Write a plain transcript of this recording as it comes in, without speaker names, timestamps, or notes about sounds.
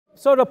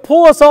So to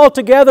pull us all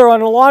together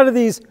on a lot of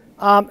these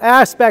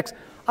aspects,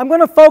 I'm going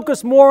to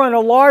focus more on a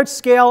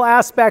large-scale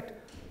aspect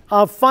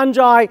of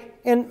fungi,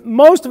 and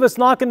most of it's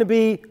not going to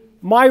be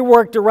my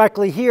work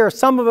directly here.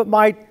 Some of it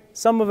might,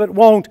 some of it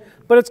won't,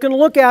 but it's going to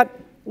look at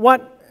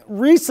what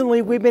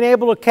recently we've been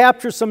able to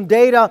capture some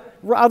data,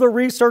 other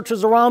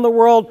researchers around the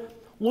world,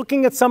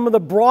 looking at some of the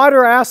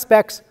broader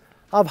aspects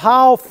of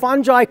how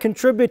fungi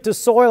contribute to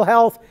soil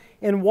health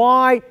and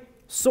why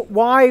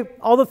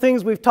all the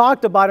things we've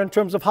talked about in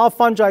terms of how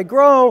fungi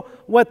grow,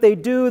 what they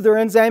do, their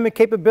enzymic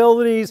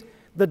capabilities,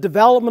 the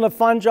development of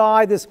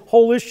fungi, this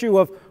whole issue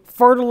of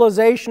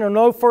fertilization or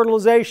no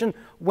fertilization,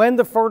 when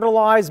to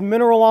fertilize,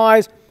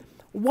 mineralize.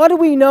 What do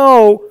we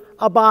know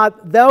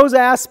about those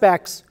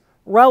aspects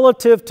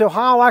relative to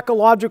how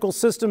ecological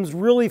systems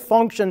really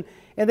function?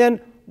 And then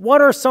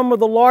what are some of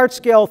the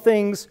large-scale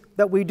things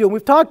that we do?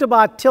 We've talked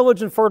about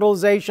tillage and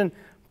fertilization,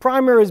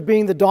 primary as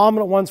being the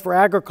dominant ones for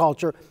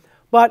agriculture,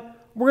 but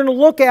we're going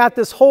to look at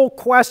this whole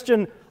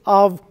question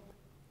of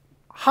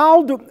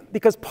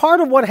because part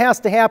of what has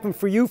to happen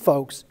for you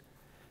folks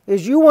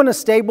is you want a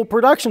stable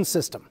production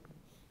system.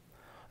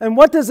 And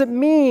what does it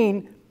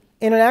mean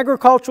in an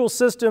agricultural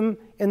system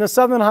in the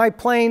Southern High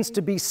Plains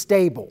to be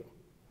stable?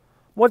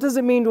 What does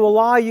it mean to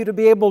allow you to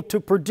be able to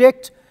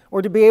predict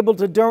or to be able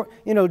to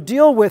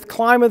deal with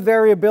climate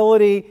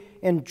variability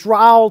and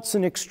droughts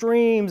and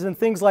extremes and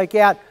things like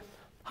that?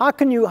 How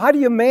do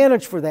you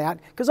manage for that?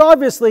 Because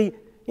obviously,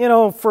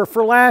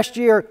 for last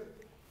year,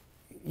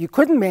 you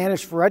couldn't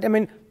manage for it. I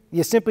mean,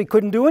 you simply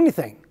couldn't do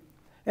anything.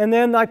 And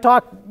then I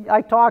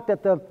talked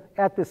at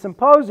the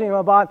symposium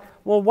about,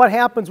 well, what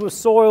happens with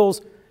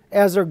soils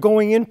as they're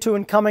going into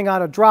and coming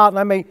out of drought. And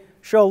I may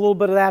show a little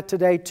bit of that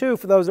today too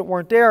for those that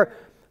weren't there.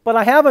 But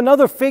I have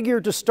another figure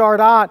to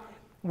start out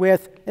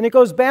with, and it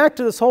goes back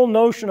to this whole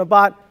notion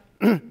about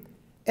an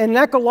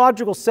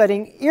ecological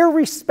setting,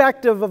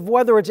 irrespective of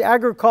whether it's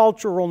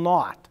agriculture or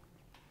not.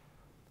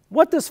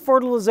 What does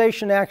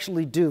fertilization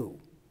actually do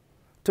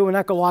to an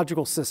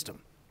ecological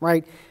system,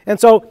 right? And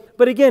so,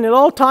 but again, it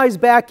all ties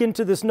back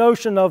into this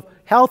notion of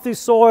healthy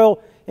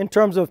soil in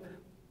terms of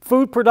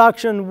food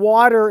production,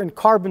 water, and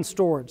carbon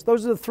storage.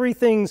 Those are the three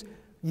things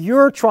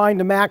you're trying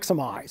to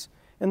maximize.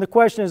 And the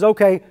question is,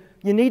 okay,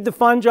 you need the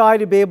fungi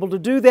to be able to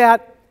do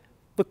that.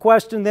 The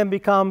question then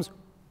becomes,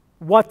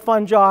 what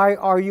fungi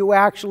are you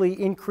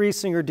actually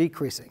increasing or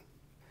decreasing?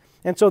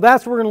 And so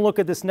that's where we're going to look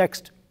at this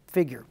next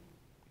figure.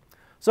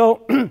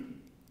 So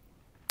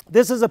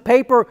this is a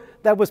paper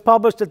that was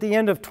published at the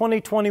end of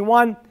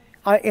 2021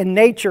 in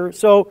Nature.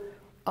 So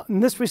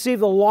this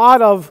received a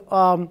lot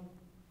of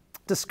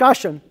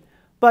discussion.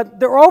 But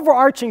the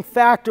overarching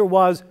factor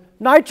was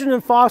nitrogen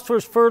and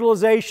phosphorus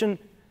fertilization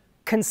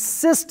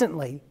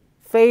consistently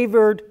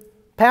favored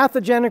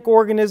pathogenic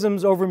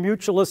organisms over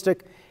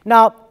mutualistic.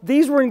 Now,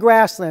 these were in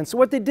grasslands. So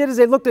what they did is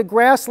they looked at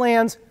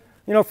grasslands,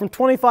 from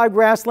 25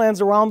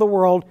 grasslands around the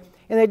world,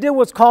 and they did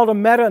what's called a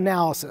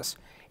meta-analysis.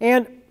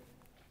 And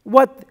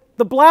what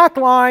the black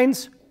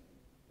lines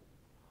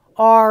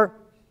are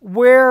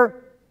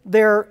where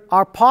there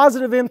are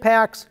positive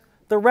impacts,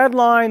 the red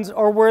lines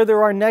are where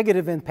there are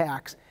negative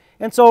impacts.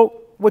 And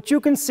so what you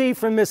can see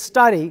from this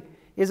study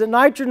is that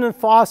nitrogen and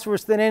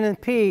phosphorus, then N and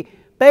P,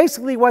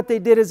 basically what they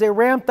did is they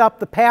ramped up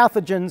the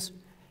pathogens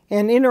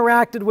and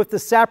interacted with the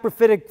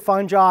saprophytic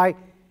fungi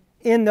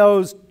in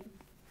those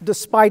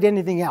despite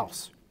anything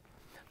else.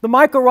 The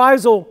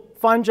mycorrhizal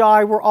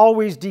fungi were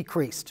always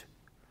decreased.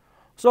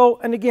 So,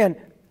 and again,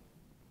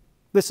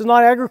 this is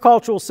not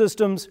agricultural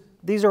systems,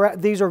 these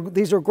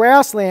are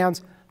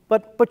grasslands,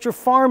 but you're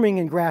farming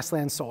in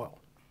grassland soil.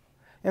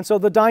 And so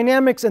the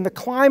dynamics and the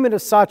climate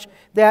is such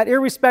that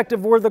irrespective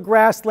of where the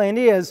grassland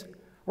is,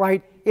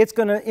 right, it's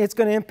going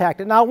to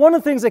impact it. Now, one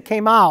of the things that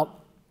came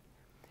out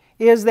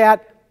is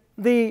that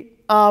the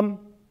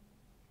abundances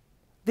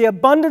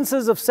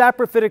of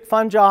saprophytic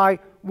fungi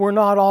were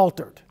not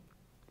altered.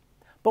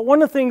 But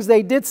one of the things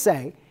they did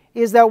say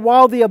is that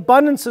while the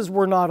abundances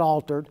were not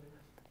altered,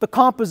 the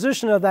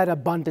composition of that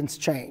abundance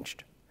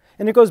changed.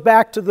 And it goes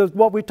back to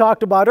what we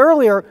talked about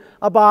earlier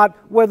about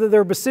whether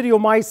they're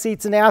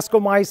basidiomycetes and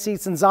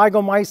ascomycetes and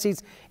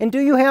zygomycetes, and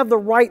do you have the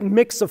right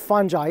mix of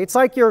fungi? It's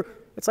like your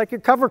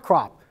cover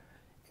crop.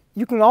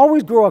 You can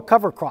always grow a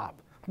cover crop,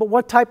 but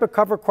what type of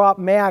cover crop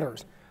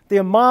matters? The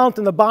amount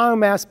and the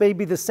biomass may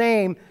be the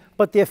same,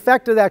 but the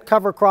effect of that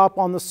cover crop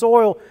on the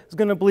soil is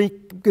going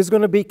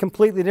to be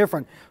completely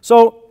different.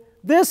 So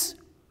this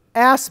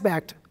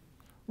aspect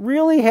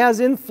really has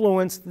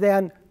influenced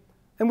then,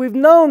 and we've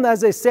known,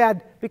 as I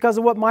said, because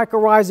of what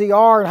mycorrhizae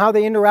are and how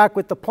they interact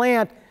with the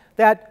plant,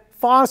 that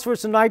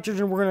phosphorus and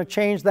nitrogen were going to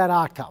change that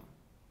outcome.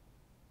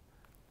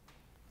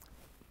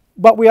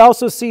 But we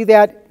also see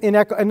that in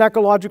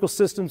ecological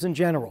systems in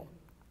general.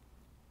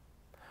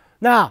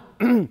 Now,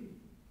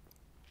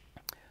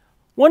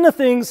 one of the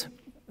things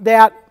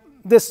that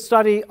this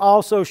study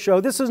also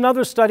showed, this is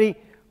another study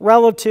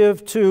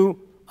relative to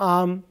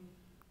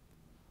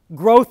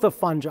growth of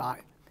fungi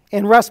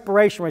and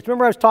respiration rates.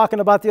 Remember I was talking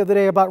about the other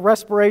day about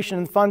respiration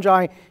in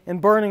fungi and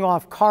burning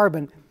off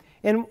carbon.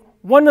 And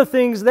one of the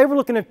things, they were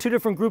looking at two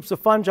different groups of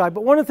fungi,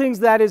 but one of the things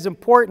that is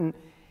important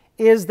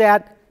is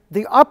that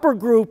the upper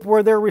group,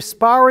 where they're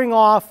respiring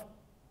off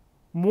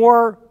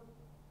more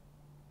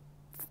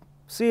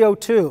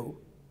CO2,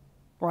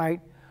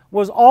 right,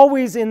 was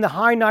always in the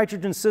high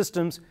nitrogen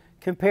systems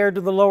compared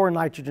to the lower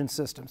nitrogen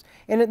systems.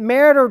 And it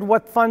mattered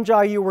what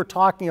fungi you were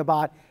talking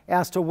about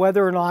as to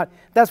whether or not,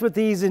 that's what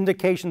these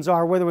indications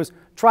are, whether it was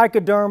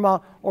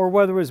trichoderma or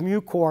whether it was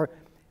mucor.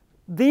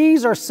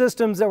 These are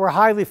systems that were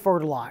highly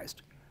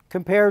fertilized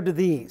compared to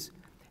these.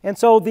 And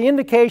so the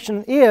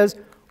indication is,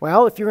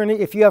 well, if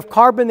you have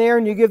carbon there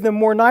and you give them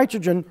more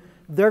nitrogen,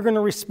 they're going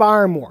to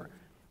respire more.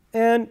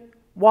 And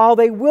while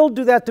they will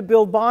do that to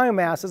build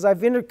biomass, as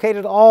I've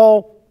indicated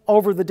all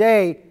over the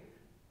day,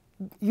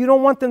 you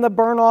don't want them to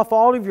burn off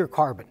all of your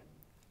carbon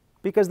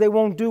because they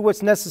won't do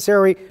what's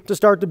necessary to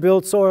start to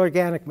build soil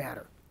organic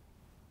matter.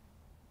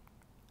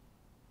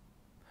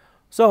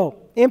 So,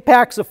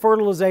 impacts of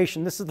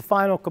fertilization. This is the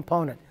final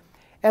component.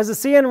 As the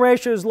CN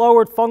ratio is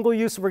lowered, fungal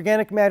use of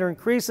organic matter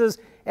increases,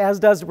 as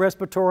does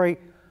respiratory.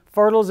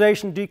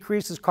 Fertilization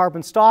decreases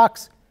carbon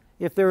stocks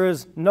if there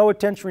is no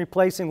attention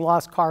replacing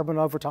lost carbon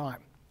over time.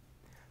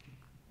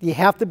 You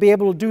have to be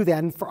able to do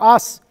that. And for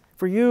us,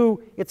 for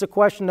you, it's a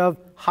question of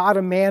how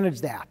to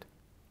manage that.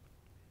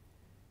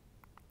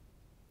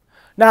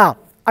 Now,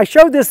 I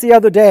showed this the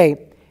other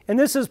day, and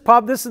this is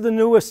the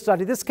newest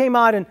study. This came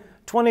out in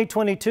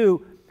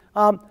 2022.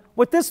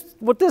 What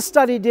this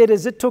study did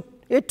is it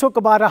took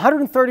about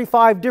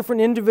 135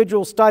 different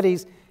individual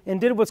studies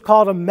and did what's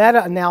called a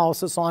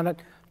meta-analysis on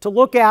it to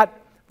look at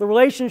the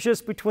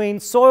relationships between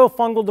soil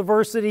fungal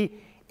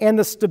diversity and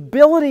the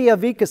stability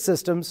of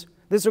ecosystems,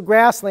 these are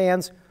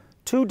grasslands,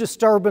 to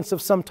disturbance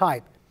of some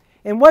type.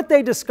 And what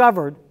they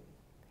discovered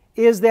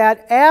is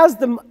that as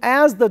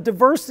the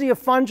diversity of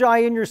fungi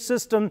in your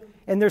system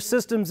and their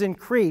systems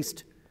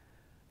increased,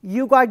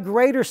 you got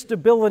greater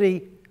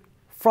stability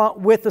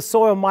with the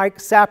soil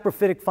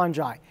saprophytic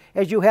fungi.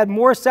 As you had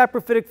more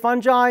saprophytic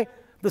fungi,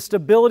 the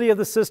stability of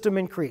the system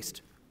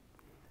increased.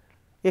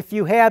 If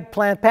you had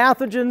plant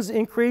pathogens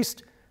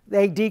increased,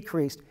 they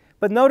decreased.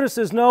 But notice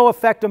there's no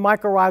effect of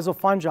mycorrhizal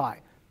fungi.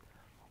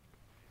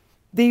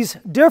 These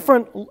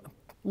different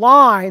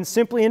lines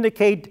simply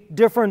indicate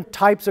different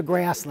types of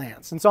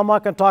grasslands. And so I'm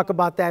not going to talk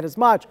about that as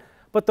much.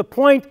 But the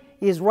point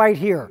is right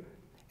here.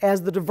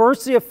 As the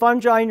diversity of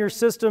fungi in your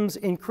systems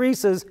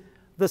increases,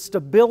 the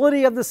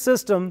stability of the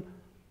system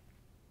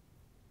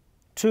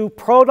to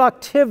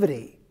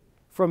productivity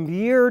from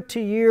year to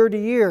year to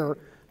year,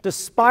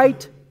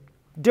 despite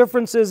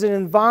differences in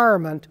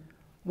environment,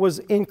 was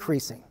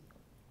increasing.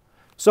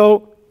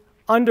 So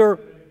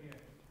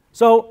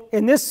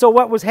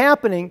what was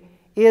happening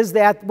is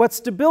that what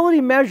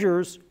stability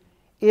measures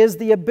is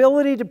the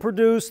ability to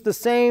produce the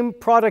same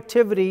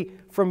productivity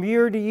from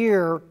year to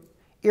year,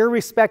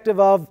 irrespective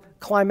of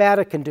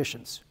climatic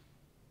conditions.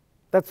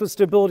 That's what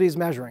stability is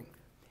measuring.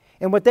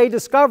 And what they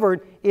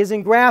discovered is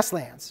in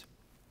grasslands,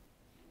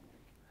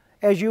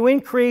 as you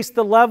increase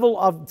the level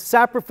of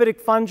saprophytic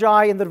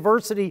fungi and the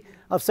diversity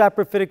of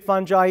saprophytic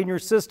fungi in your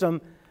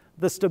system,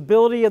 the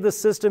stability of the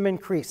system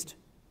increased.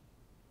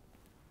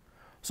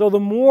 So the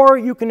more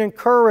you can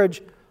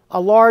encourage a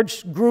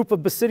large group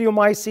of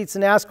basidiomycetes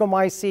and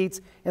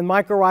ascomycetes and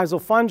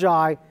mycorrhizal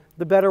fungi,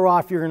 the better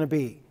off you're going to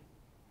be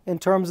in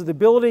terms of the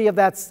ability of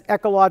that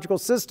ecological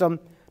system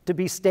to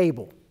be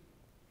stable.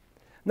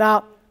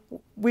 Now,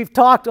 we've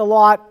talked a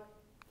lot,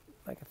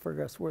 I can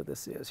figure out where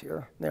this is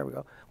here. There we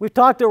go. We've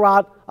talked a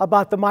lot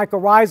about the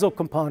mycorrhizal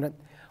component.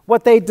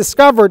 What they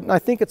discovered, and I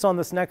think it's on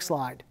this next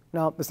slide.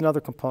 No, it's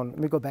another component.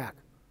 Let me go back.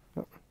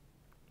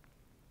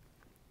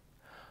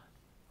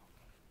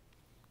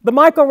 The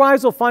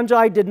mycorrhizal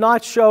fungi did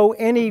not show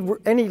any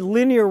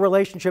linear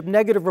relationship,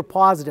 negative or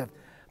positive.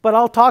 But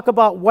I'll talk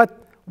about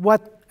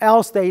what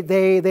else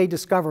they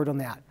discovered on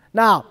that.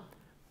 Now,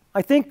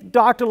 I think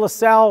Dr.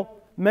 LaSalle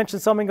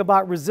mentioned something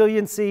about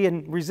resiliency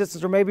and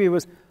resistance, or maybe it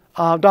was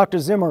Dr.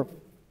 Zimmer.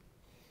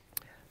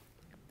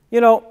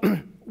 You know,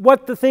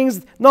 what the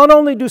things, not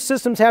only do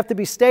systems have to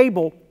be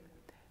stable,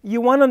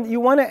 you want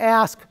to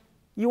ask,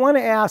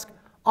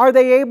 are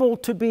they able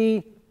to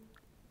be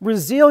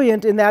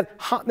resilient in that,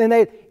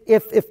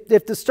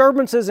 if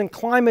disturbances in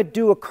climate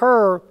do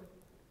occur,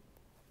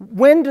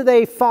 when do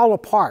they fall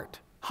apart?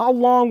 How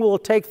long will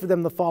it take for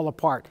them to fall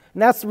apart?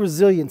 And that's the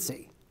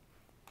resiliency.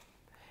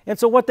 And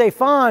so what they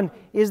found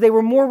is they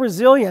were more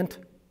resilient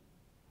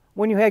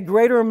when you had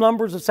greater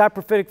numbers of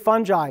saprophytic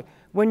fungi,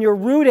 when your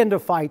root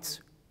endophytes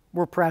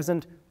were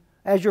present.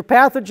 As your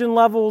pathogen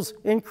levels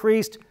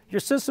increased, your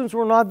systems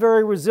were not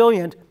very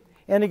resilient.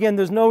 And again,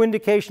 there's no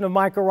indication of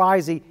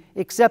mycorrhizae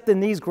except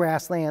in these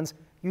grasslands.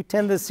 You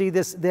tend to see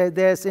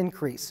this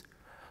increase.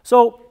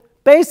 So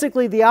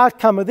basically the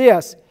outcome of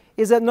this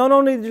is that not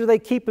only do they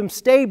keep them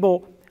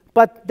stable,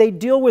 but they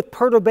deal with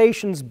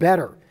perturbations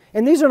better.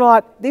 And these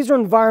are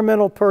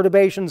environmental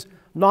perturbations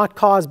not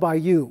caused by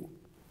you.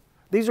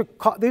 These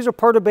are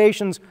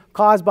perturbations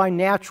caused by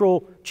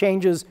natural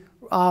changes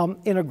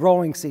in a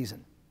growing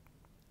season.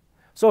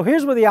 So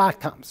here's where the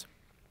outcomes.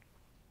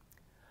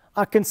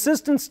 A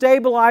consistent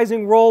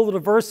stabilizing role of the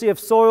diversity of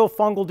soil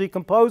fungal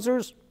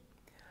decomposers.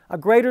 A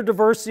greater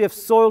diversity of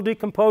soil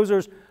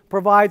decomposers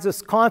provides a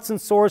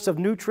constant source of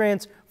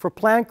nutrients for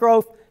plant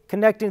growth,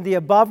 connecting the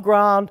above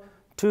ground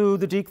to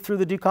through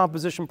the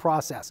decomposition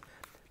process.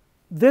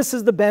 This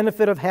is the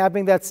benefit of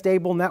having that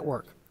stable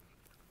network.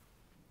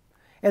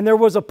 And there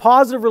was a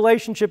positive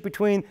relationship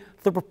between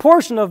the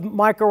proportion of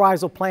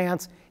mycorrhizal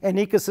plants and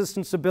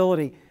ecosystem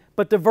stability,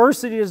 but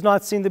diversity does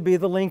not seem to be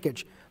the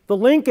linkage. The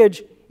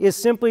linkage is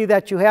simply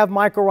that you have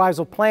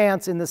mycorrhizal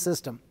plants in the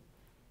system.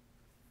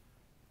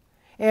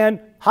 And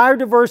higher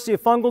diversity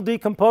of fungal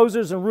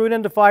decomposers and root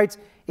endophytes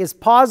is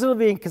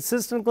positively and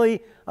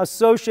consistently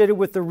associated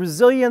with the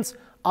resilience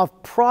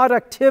of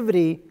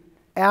productivity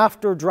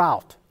after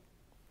drought.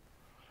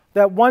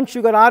 That once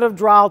you got out of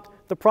drought,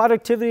 the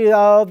productivity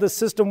of the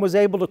system was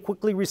able to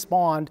quickly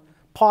respond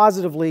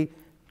positively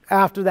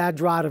after that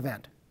drought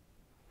event.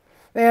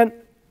 And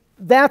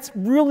that's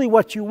really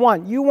what you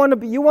want. You want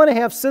to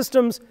have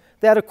systems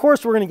that, of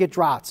course, we're going to get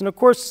droughts. And of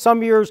course,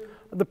 some years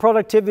the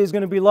productivity is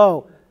going to be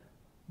low.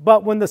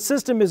 But when the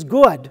system is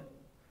good,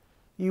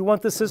 you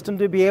want the system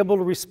to be able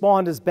to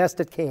respond as best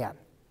it can.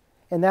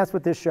 And that's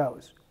what this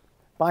shows.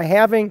 By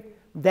having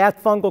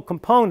that fungal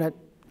component,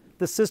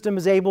 the system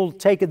is able to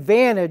take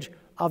advantage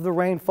of the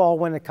rainfall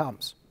when it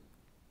comes.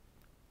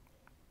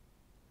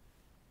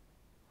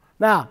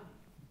 Now,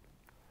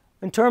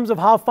 in terms of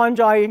how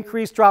fungi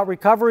increase drought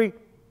recovery,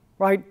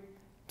 right?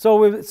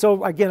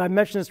 So again, I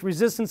mentioned this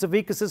resistance of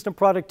ecosystem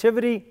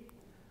productivity,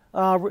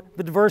 the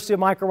diversity of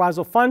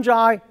mycorrhizal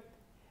fungi,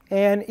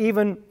 and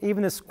even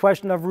this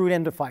question of root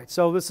endophytes.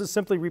 So this is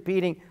simply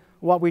repeating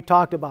what we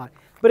talked about.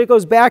 But it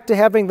goes back to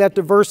having that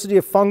diversity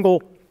of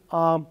fungal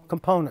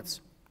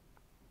components.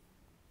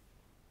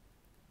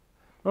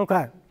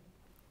 Okay.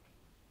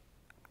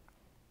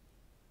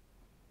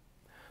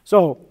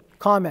 So,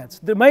 comments.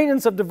 The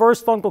maintenance of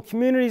diverse fungal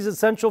communities is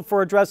essential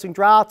for addressing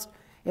droughts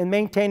and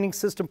maintaining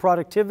system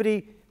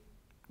productivity.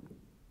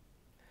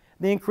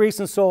 The increase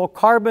in soil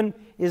carbon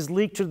is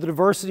leaked to the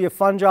diversity of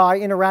fungi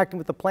interacting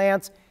with the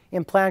plants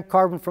and plant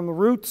carbon from the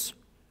roots.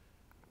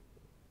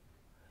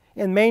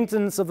 And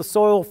maintenance of the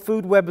soil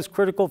food web is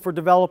critical for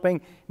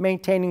developing,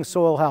 maintaining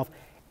soil health.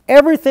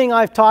 Everything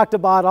I've talked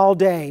about all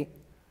day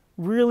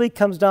really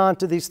comes down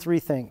to these three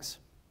things.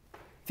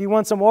 If you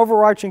want some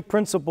overarching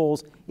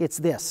principles, it's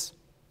this.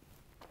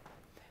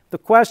 The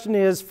question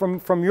is,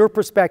 from your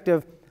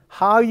perspective,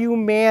 how you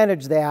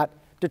manage that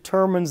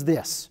determines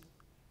this.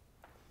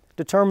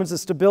 Determines the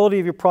stability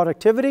of your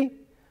productivity,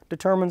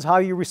 determines how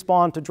you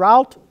respond to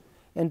drought,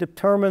 and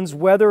determines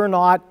whether or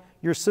not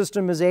your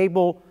system is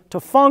able to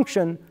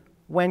function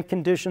when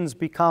conditions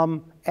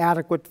become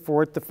adequate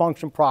for it to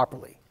function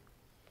properly.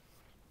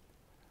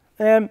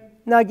 And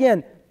now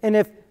again,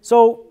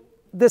 so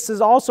this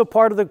is also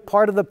part of the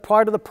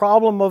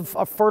problem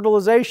of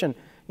fertilization.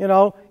 You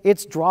know,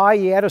 it's dry,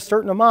 you add a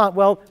certain amount.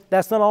 Well,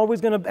 that's not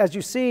always going to, as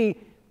you see,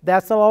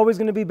 that's not always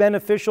going to be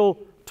beneficial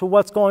to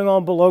what's going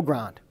on below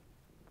ground.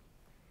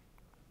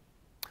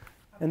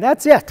 And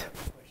that's it.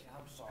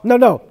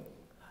 No.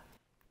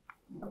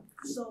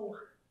 So,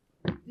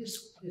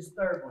 this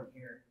third one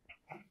here,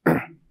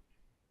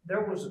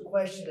 there was a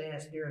question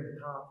asked during the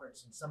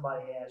conference, and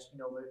somebody asked, you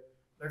know,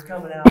 they're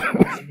coming out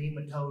with this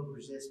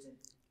nematode-resistant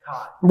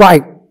cotton.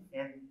 Right.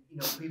 And, you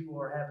know, people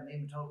are having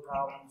nematode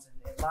problems,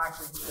 and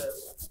likely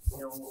because, you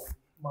know,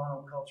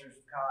 monocultures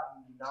of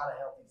cotton, not a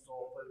healthy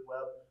soil food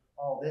web,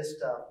 all this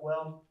stuff.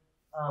 Well,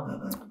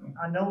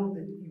 I know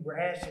that you were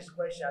asked this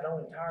question. I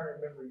don't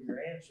entirely remember your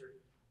answer,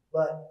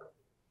 but,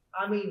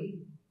 I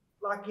mean,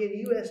 like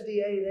in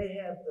USDA, they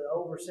have the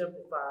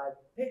oversimplified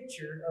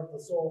picture of the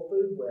soil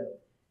food web.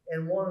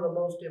 And one of the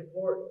most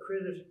important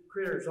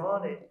critters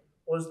on it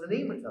was the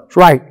nematode.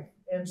 Right.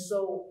 And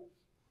so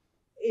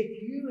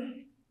if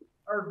you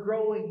are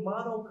growing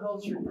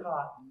monoculture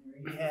cotton,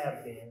 or you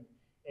have been,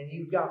 and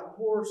you've got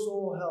poor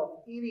soil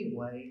health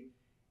anyway,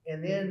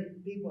 and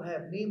then people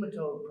have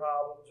nematode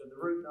problems or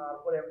the root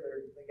knot, whatever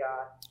they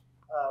got,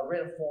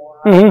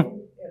 reniform,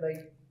 and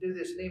they do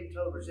this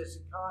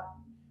nematode-resistant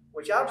cotton,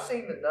 which I've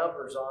seen the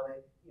numbers on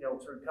it, you know,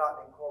 through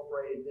Cotton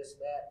Incorporated, this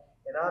and that,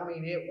 and I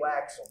mean, it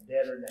whacks them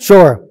deader than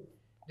Sure.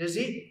 Does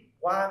it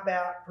wipe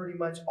out pretty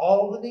much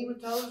all the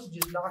nematodes and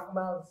just knock them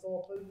out of the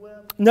soil food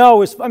web?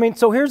 No,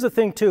 so here's the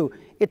thing too.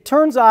 It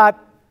turns out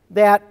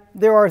that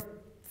there are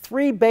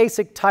four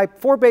basic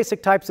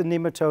types of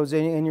nematodes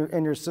in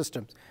your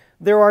systems.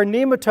 There are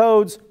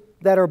nematodes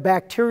that are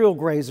bacterial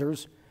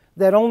grazers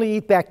that only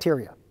eat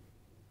bacteria.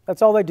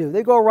 That's all they do.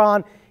 They go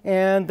around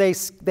and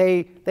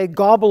they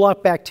gobble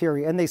up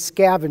bacteria and they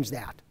scavenge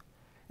that.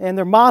 And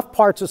their mouth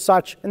parts are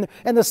such.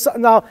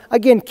 Now,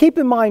 again, keep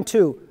in mind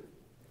too,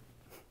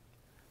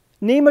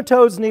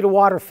 nematodes need a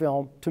water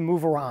film to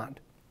move around.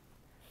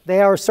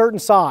 They are a certain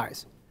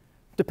size.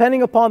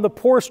 Depending upon the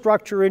pore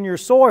structure in your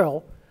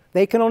soil,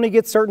 they can only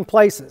get certain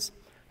places.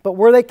 But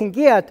where they can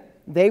get,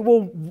 they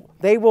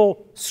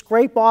will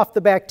scrape off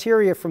the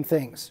bacteria from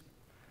things.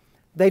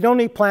 They don't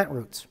eat plant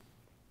roots.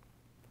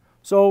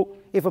 So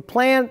if a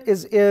plant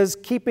is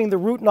keeping the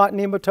root knot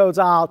nematodes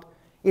out,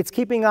 it's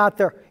keeping out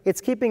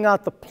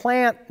the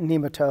plant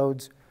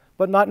nematodes,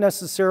 but not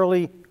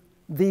necessarily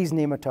these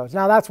nematodes.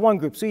 Now that's one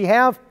group. So you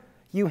have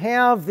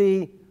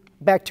the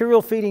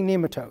bacterial feeding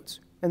nematodes,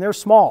 and they're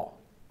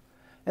small.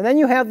 And then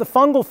you have the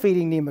fungal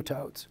feeding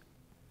nematodes,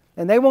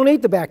 and they won't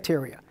eat the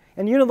bacteria.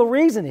 And you know the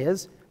reason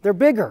is they're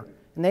bigger,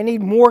 and they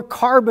need more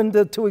carbon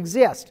to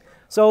exist.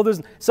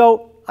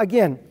 So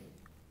again,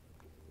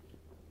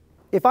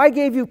 if I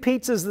gave you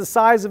pizzas the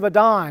size of a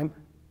dime,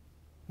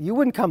 you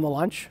wouldn't come to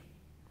lunch,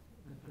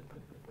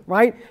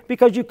 right?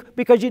 Because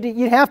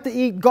you'd have to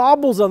eat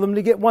gobbles of them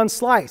to get one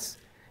slice.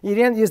 You'd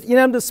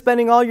end up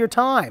spending all your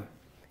time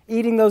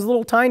eating those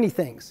little tiny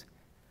things.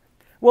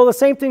 Well, the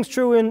same thing's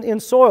true in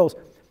soils.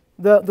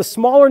 The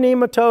smaller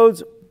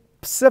nematodes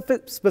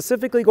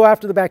specifically go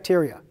after the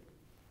bacteria.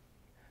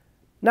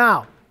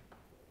 Now,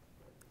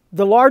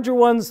 the larger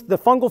ones, the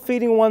fungal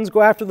feeding ones,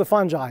 go after the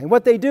fungi. And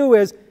what they do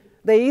is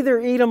they either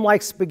eat them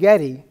like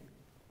spaghetti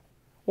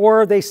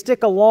or they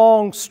stick a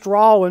long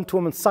straw into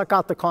them and suck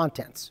out the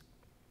contents.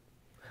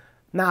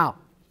 Now,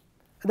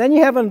 then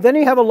you have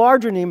a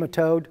larger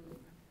nematode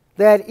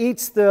that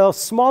eats the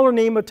smaller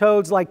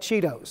nematodes like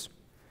Cheetos,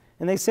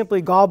 and they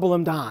simply gobble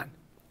them down.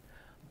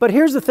 But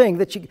here's the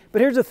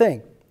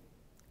thing.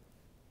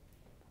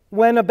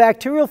 When a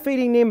bacterial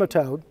feeding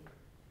nematode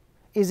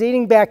is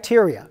eating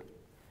bacteria,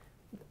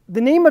 the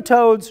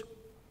nematodes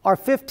are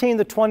 15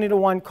 to 20 to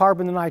 1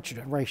 carbon to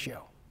nitrogen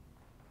ratio.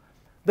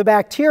 The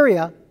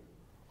bacteria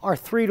are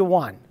 3 to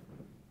 1.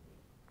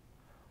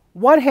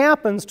 What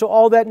happens to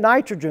all that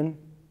nitrogen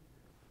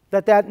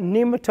that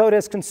nematode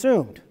has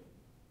consumed?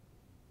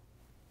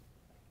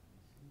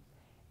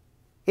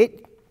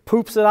 It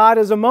poops it out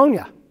as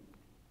ammonia.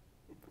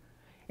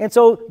 And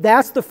so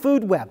that's the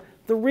food web.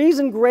 The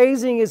reason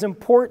grazing is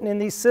important in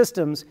these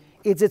systems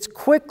is it's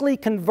quickly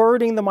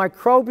converting the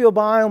microbial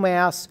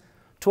biomass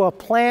to a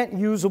plant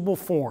usable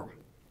form.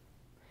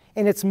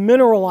 And it's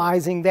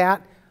mineralizing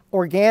that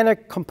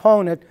organic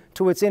component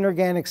to its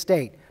inorganic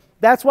state.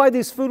 That's why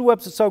these food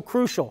webs are so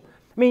crucial.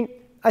 I mean,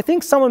 I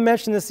think someone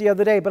mentioned this the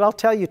other day, but I'll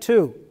tell you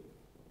too.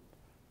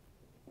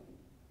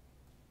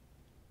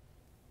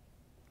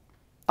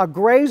 A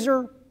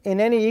grazer in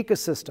any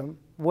ecosystem,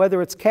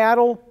 whether it's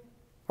cattle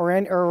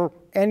or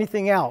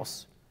anything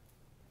else,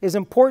 is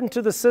important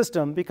to the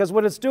system because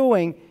what it's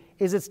doing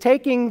is it's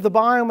taking the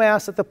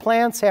biomass that the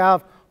plants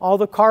have all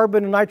the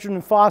carbon and nitrogen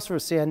and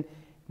phosphorus in,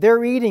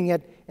 they're eating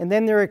it, and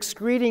then they're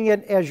excreting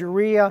it as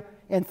urea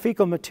and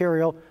fecal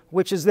material,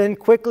 which is then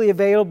quickly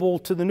available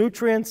to the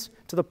nutrients,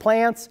 to the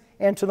plants,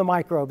 and to the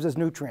microbes as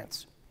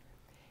nutrients.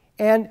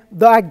 And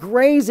the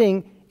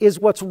grazing is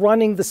what's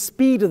running the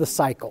speed of the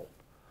cycle.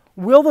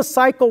 Will the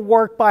cycle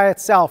work by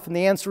itself? And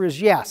the answer is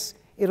yes.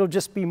 It'll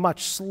just be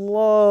much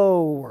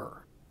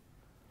slower.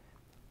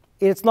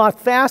 It's not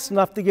fast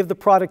enough to give the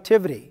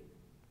productivity.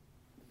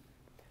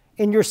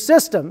 In your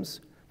systems,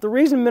 the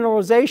reason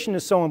mineralization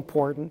is so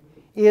important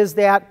is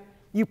that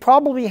you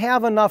probably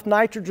have enough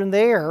nitrogen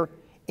there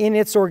in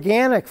its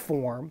organic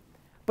form,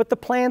 but the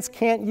plants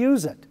can't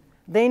use it.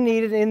 They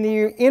need it in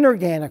the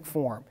inorganic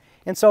form.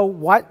 And so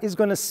what is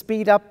going to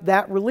speed up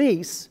that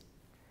release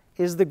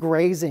is the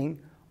grazing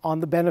on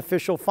the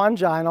beneficial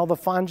fungi and all the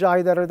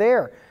fungi that are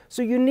there.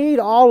 So you need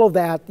all of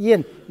that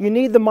in. You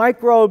need the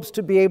microbes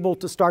to be able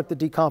to start the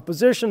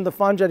decomposition, the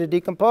fungi to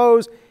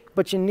decompose,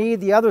 but you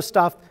need the other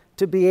stuff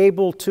to be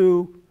able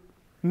to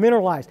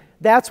mineralize.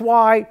 That's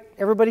why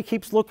everybody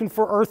keeps looking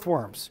for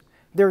earthworms.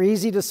 They're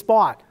easy to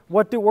spot.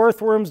 What do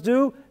earthworms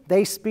do?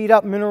 They speed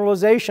up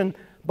mineralization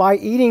by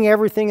eating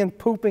everything and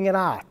pooping it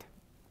out.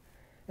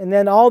 And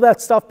then all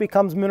that stuff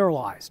becomes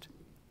mineralized.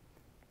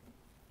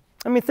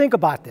 I mean, think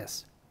about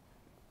this.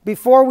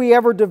 Before we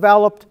ever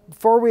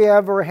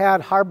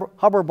had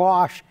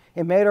Haber-Bosch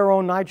and made our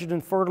own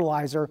nitrogen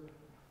fertilizer,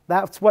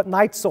 that's what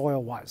night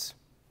soil was.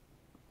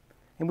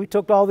 And we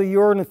took all the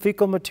urine and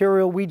fecal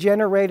material we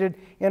generated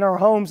in our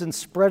homes and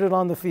spread it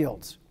on the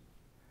fields.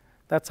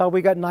 That's how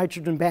we got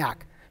nitrogen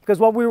back. Because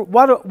what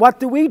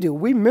do?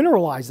 We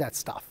mineralize that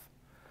stuff.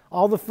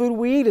 All the food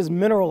we eat is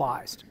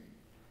mineralized,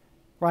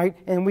 right?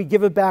 And we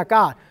give it back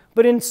out.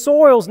 But in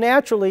soils,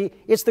 naturally,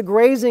 it's the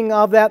grazing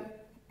of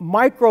that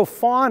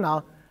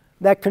microfauna,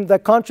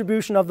 that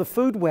contribution of the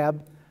food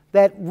web,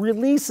 that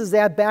releases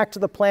that back to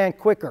the plant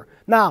quicker.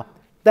 Now,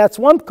 that's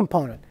one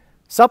component.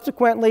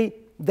 Subsequently,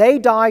 they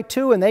die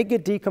too and they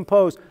get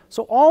decomposed.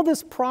 So all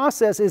this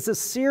process is a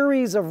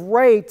series of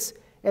rates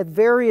at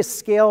various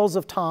scales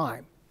of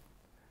time.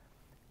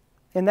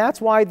 And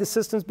that's why the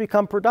systems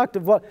become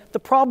productive. The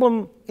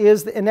problem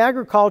is in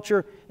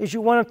agriculture is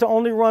you want it to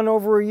only run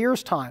over a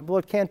year's time. Well,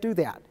 it can't do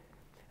that.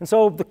 And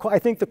so I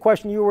think the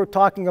question you were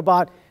talking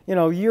about,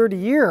 year to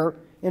year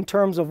in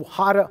terms of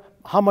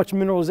how much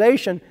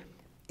mineralization,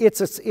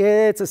 it's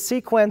a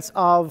sequence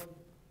of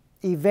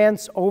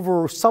events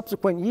over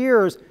subsequent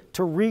years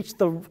to reach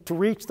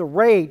the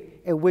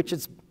rate at which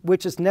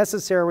is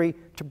necessary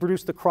to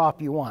produce the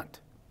crop you want.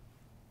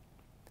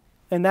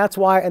 And that's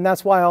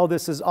why all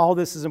this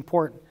is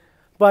important.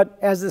 But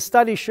as the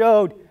study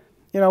showed,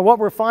 what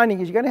we're finding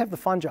is you're going to have the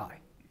fungi.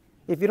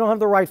 If you don't have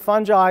the right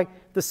fungi,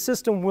 the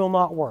system will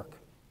not work.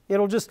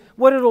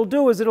 What it'll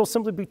do is it'll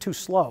simply be too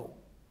slow.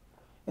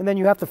 And then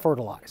you have to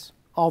fertilize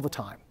all the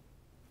time.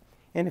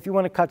 And if you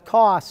want to cut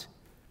costs,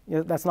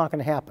 that's not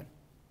going to happen.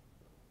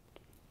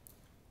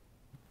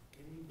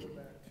 Can you go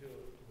back to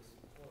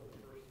one of the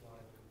first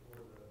slides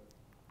before the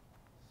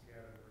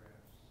scatter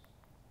graphs?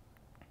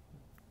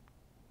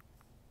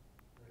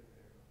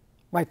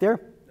 Right there? No,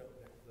 the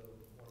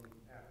one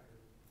after.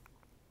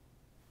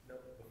 No,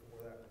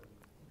 before that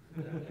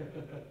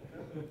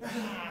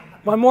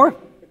one. One more?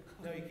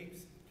 No, you keep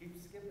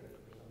skipping it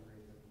for some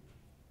reason.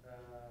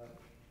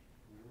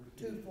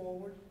 Two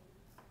forward.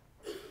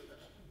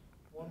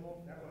 One more.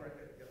 That one right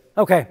there. Yep.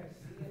 Okay.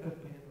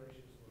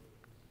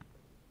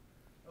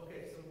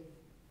 Okay,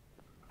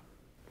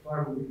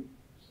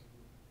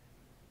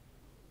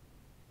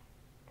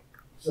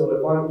 so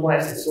if I'm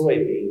planting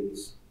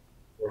soybeans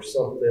or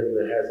something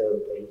that has a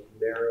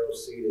narrow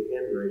seed to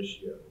N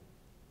ratio,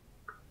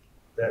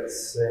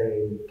 that's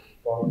saying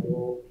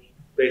fungal,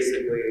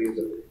 basically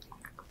the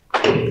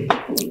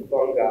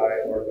fungi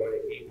are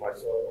going to eat my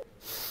soil.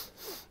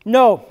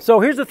 No. So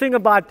here's the thing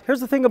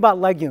about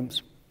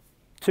legumes,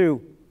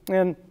 too.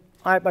 And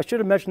I should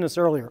have mentioned this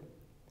earlier.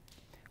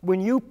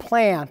 When you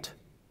plant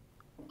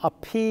a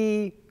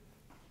pea,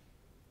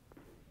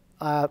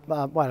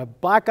 a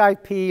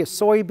black-eyed pea, a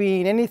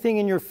soybean, anything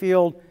in your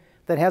field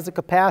that has the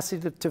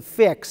capacity to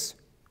fix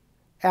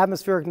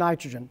atmospheric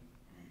nitrogen,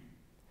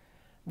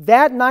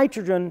 that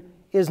nitrogen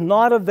is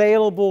not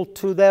available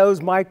to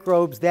those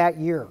microbes that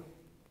year.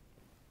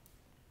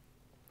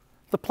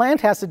 The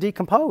plant has to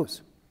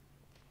decompose.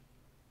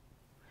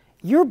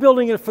 You're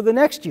building it for the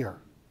next year.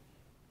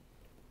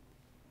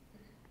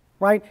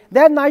 Right?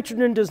 That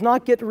nitrogen does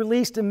not get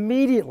released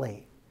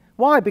immediately.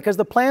 Why? Because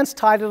the plant's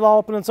tied it all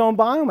up in its own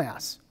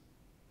biomass.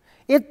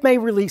 It may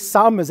release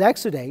some as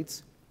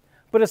exudates,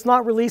 but it's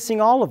not releasing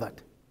all of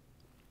it.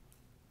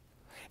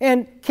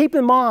 And keep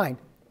in mind,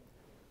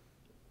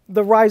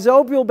 the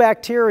rhizobial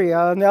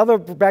bacteria and the other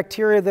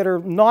bacteria that are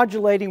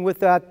nodulating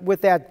with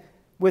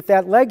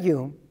that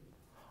legume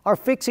are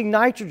fixing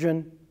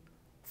nitrogen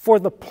for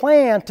the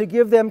plant to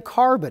give them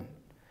carbon.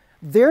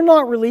 They're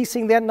not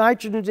releasing that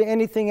nitrogen to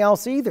anything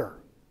else either.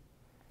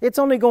 It's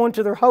only going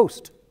to their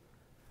host.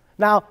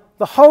 Now,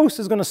 the host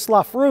is going to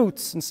slough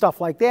roots and stuff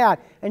like that,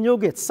 and you'll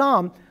get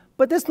some,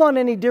 but that's not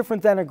any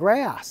different than a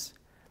grass.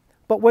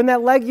 But when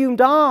that legume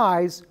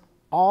dies,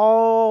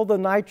 all the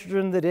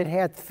nitrogen that it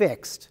had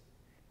fixed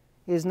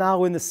is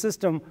now in the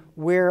system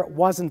where it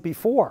wasn't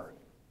before,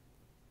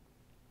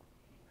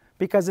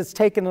 because it's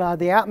taken it out of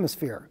the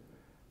atmosphere.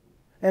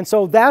 And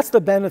so that's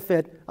the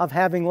benefit of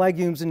having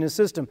legumes in the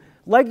system.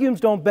 Legumes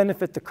don't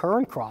benefit the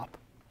current crop.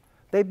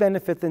 They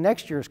benefit the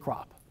next year's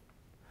crop,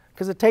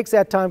 because it takes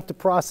that time to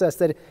process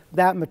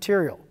that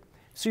material.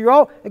 So you're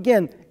all,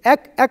 again,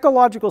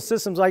 ecological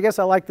systems, I guess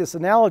I like this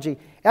analogy,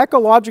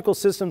 ecological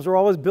systems are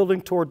always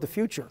building toward the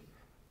future.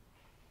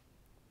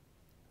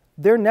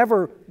 They're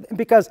never,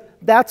 because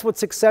that's what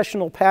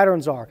successional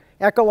patterns are.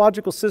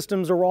 Ecological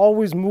systems are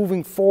always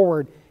moving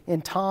forward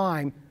in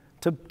time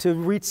to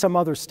reach some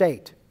other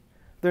state.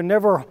 They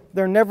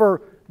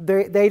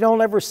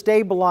don't ever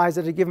stabilize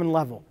at a given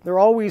level. They're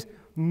always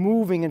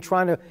moving and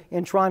trying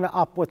to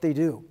up what they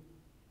do.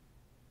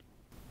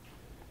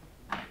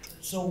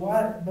 So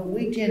but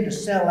we tend to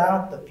sell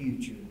out the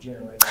future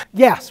generation.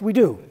 Yes, we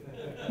do.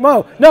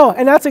 No,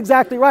 and that's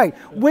exactly right.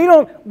 We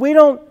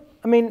don't,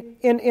 I mean,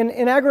 in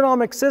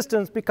agronomic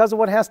systems, because of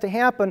what has to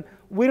happen,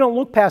 we don't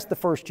look past the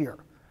first year.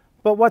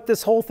 But what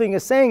this whole thing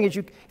is saying is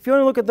if you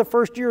only look at the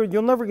first year,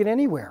 you'll never get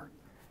anywhere.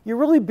 You're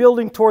really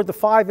building toward the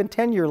 5- and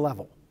 10-year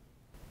level.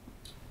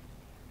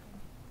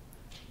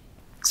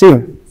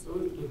 Stephen? So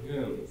with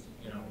legumes,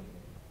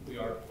 we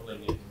are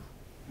pulling in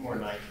more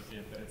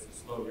nitrogen, but it's a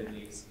slow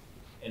release,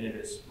 and it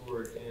is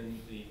stored in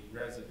the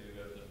residue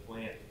of the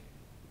plant.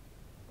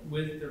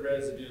 With the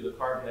residue, the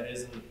carbon that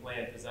is in the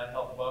plant, does that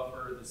help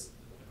buffer the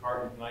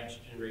carbon to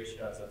nitrogen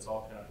ratio as that's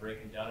all kind of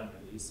breaking down and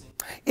releasing?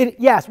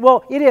 Yes,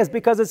 well, it is,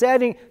 because it's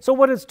adding, so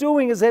what it's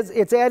doing is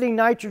it's adding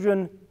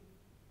nitrogen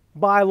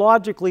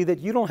biologically that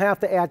you don't have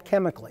to add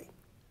chemically. Okay.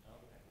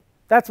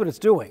 That's what it's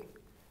doing.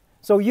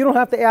 So you don't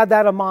have to add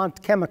that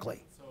amount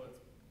chemically. So it's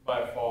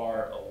by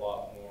far a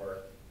lot more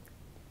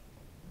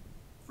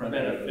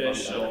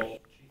beneficial.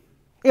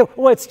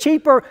 Well, it's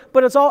cheaper,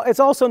 but it's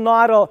also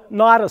not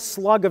a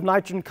slug of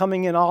nitrogen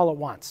coming in all at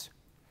once,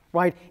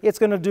 right? It's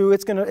going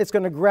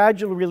to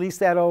gradually release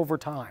that over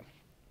time.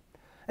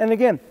 And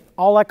again,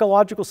 all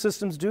ecological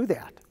systems do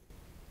that.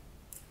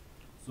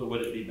 So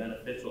would it be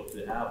beneficial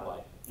to have,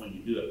 like, when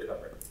you do a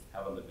cover,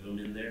 have a legume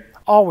in there?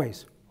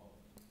 Always.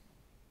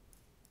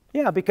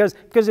 Yeah, because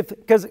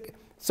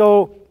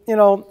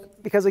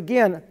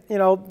again,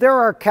 there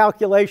are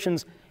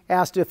calculations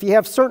as to if you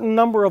have certain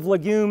number of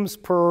legumes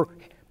per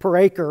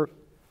acre,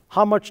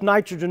 how much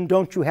nitrogen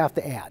don't you have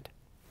to add?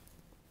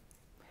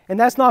 And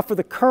that's not for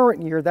the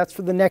current year, that's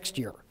for the next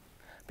year.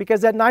 Because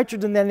that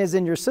nitrogen then is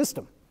in your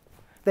system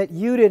that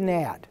you didn't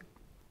add.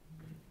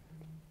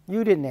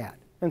 You didn't add.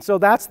 And so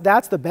that's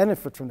the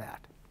benefit from that.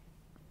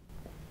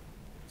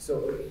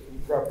 So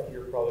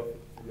you're probably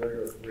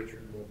familiar with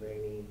Richard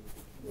Mulvaney.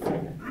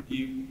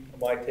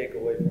 My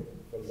takeaway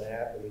from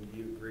that, I mean, do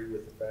you agree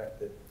with the fact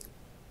that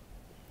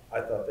I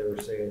thought they were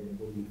saying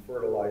when you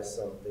fertilize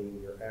something,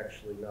 you're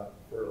actually not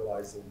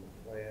fertilizing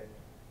the plant,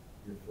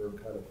 you're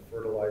kind of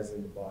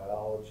fertilizing the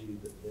biology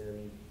that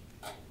then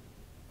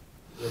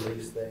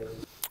release things?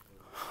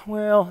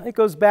 Well, it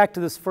goes back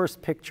to this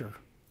first picture.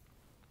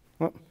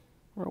 Where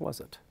was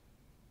it?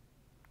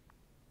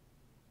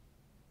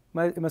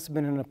 It must have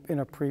been in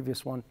a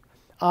previous one.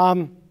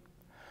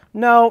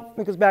 No,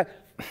 it goes back.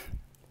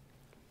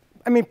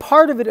 I mean,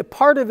 part of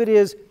it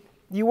is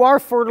you are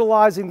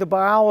fertilizing the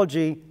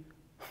biology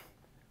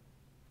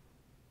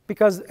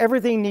because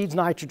everything needs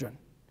nitrogen.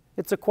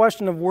 It's a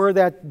question of where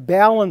that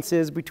balance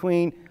is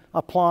between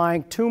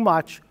applying too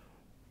much.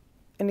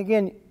 And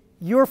again,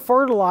 you're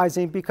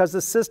fertilizing because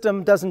the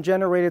system doesn't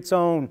generate its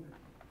own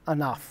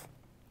enough.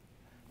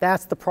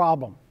 That's the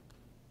problem.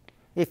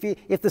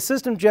 If the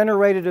system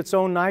generated its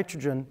own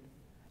nitrogen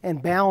and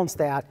balanced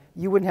that,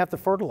 you wouldn't have to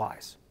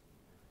fertilize.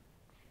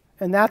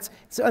 And that's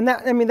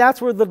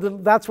where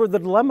the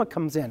dilemma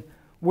comes in.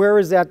 Where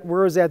is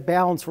that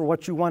balance for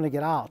what you want to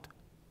get out?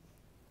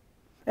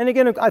 And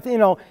again,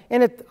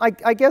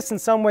 I guess in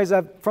some ways,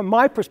 from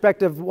my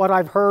perspective, what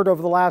I've heard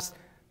over the last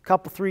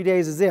 3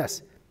 days is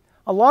this: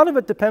 a lot of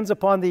it depends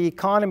upon the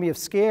economy of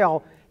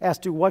scale as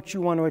to what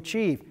you want to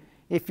achieve.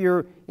 If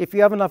you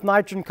have enough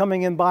nitrogen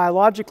coming in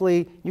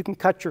biologically, you can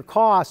cut your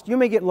cost. You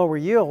may get lower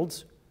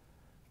yields,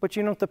 but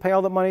you don't have to pay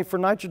all the money for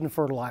nitrogen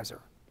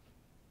fertilizer,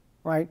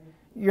 right?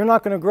 You're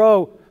not going to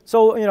grow.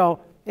 So,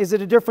 is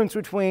it a difference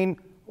between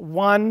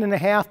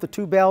 1.5 to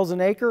 2 bales an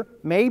acre?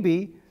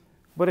 Maybe.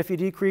 But if you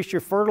decrease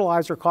your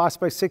fertilizer cost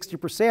by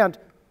 60%,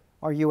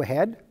 are you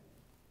ahead?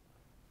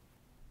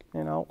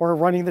 Or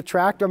running the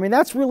tractor? I mean,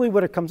 that's really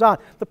what it comes on.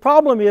 The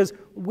problem is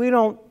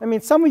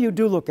some of you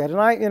do look at it,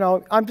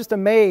 and I'm just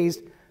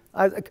amazed.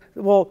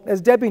 Well,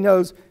 as Debbie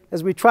knows,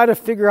 as we try to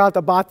figure out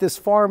about this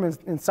farm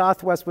in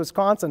southwest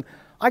Wisconsin,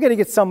 I got to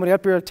get somebody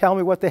up here to tell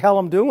me what the hell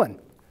I'm doing,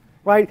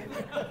 right?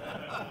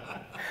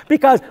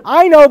 Because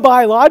I know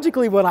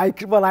biologically what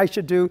I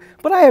should do,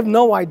 but I have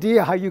no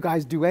idea how you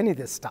guys do any of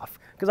this stuff,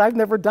 because I've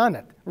never done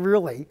it,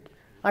 really.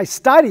 I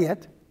study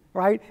it,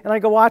 right? And I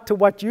go out to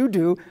what you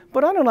do,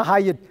 but I don't know how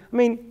you, I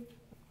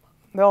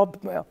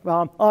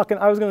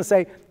was going to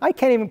say, I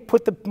can't even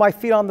put my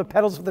feet on the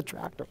pedals of the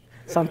tractor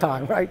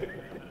sometime, right?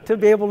 To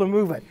be able to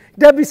move it.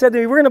 Debbie said to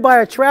me, we're going to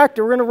buy a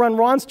tractor, we're going to run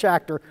Ron's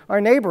tractor,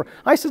 our neighbor.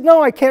 I said,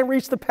 no, I can't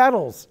reach the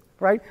pedals,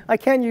 right? I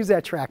can't use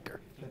that tractor.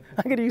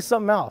 I'm going to use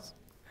something else.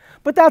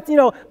 But that's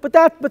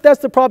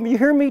the problem. You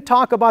hear me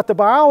talk about the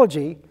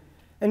biology,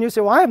 and you say,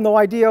 well, I have no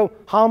idea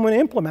how I'm going to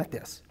implement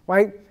this,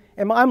 right?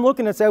 And I'm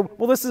looking and say,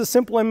 well, this is a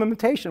simple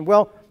implementation.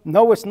 Well,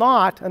 no, it's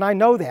not, and I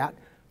know that.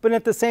 But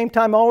at the same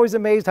time, I'm always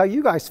amazed how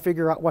you guys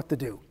figure out what to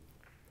do,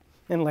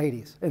 and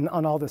ladies, and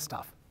on all this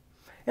stuff.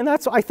 And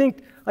I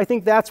think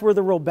that's where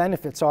the real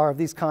benefits are of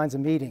these kinds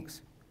of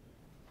meetings.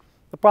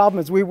 The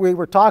problem is we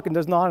were talking,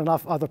 there's not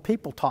enough other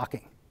people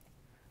talking.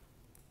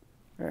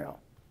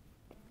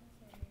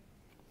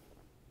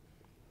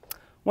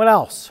 What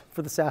else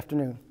for this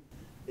afternoon?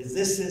 Is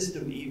this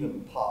system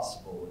even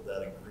possible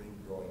without a green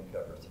growing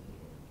cover?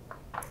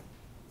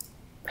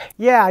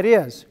 Yeah, it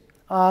is.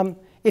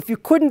 If you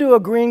couldn't do a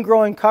green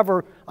growing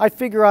cover, I'd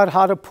figure out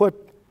how to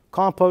put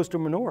compost or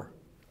manure.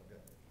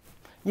 Okay.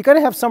 You got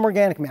to have some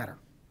organic matter.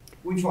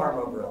 We farm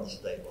over on the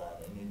state line,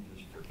 and it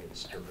just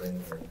forgets to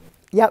rain there.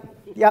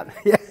 Yep.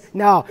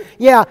 No.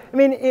 Yeah, I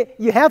mean,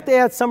 you have to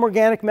add some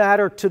organic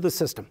matter to the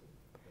system,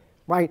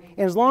 right?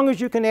 And as long as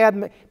you can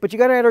add, but you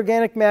got to add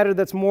organic matter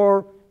that's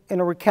more in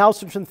a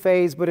recalcitrant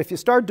phase. But if you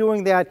start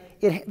doing that,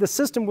 the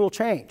system will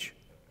change,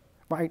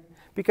 right?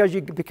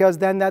 Because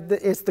then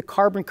it's the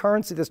carbon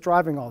currency that's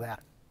driving all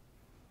that.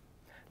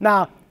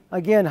 Now,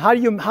 again, how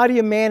do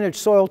you manage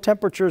soil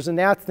temperatures, and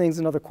that thing's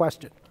another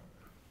question.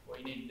 What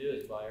you need to do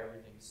is buy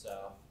everything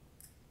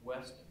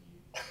southwest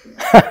of you,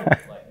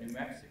 like New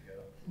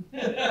Mexico.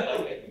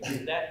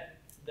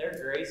 Their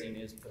grazing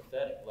is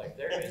pathetic. Like,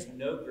 there is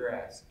no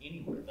grass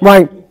anywhere.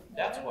 Right.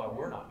 That's why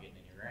we're not getting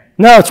any rain.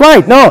 No, that's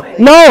right.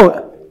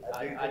 No.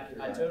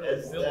 I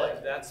totally feel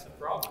like that's the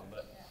problem.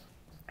 But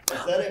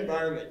as that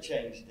environment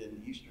changed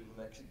in eastern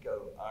New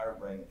Mexico, our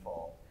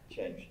rainfall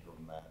changed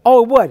dramatically.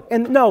 Oh, it would.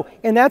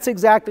 And that's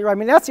exactly right. I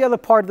mean, that's the other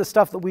part of the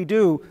stuff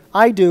that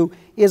I do,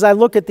 is I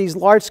look at these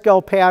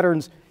large-scale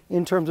patterns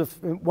in terms of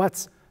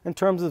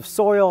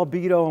soil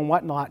albedo and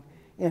whatnot,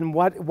 and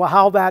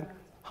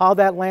how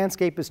that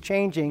landscape is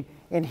changing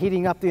and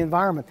heating up the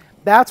environment.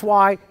 That's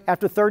why,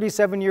 after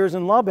 37 years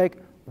in Lubbock,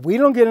 we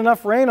don't get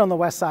enough rain on the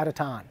west side of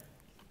town.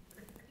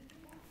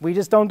 We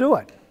just don't do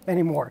it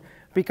anymore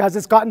because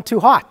it's gotten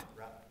too hot.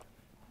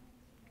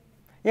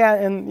 Yeah,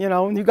 and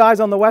you guys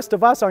on the west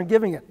of us aren't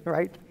giving it,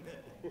 right?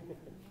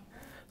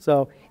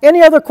 So,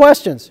 any other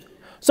questions?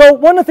 So,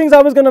 one of the things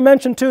I was going to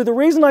mention too, the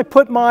reason I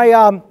put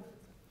my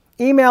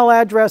email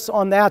address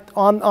on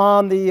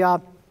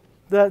the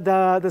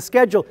the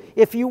schedule.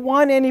 If you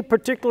want any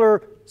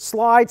particular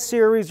slide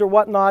series or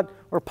whatnot,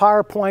 or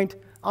PowerPoint,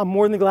 I'm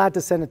more than glad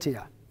to send it to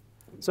you.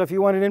 So if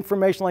you wanted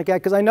information like that,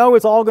 because I know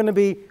it's all going to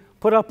be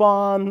put up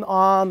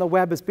on the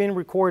web, it's being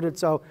recorded.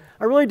 So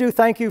I really do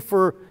thank you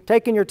for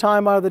taking your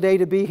time out of the day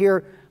to be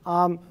here.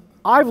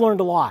 I've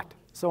learned a lot,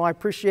 so I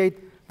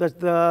appreciate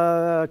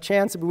the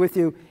chance to be with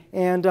you.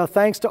 And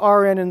thanks to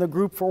RN and the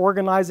group for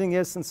organizing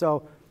this. And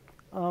so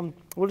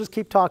we'll just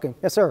keep talking.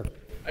 Yes, sir.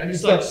 I'd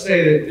just like to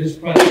say that this is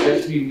probably the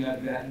best meeting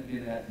I've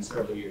been at in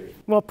several years.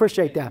 Well,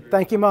 appreciate that.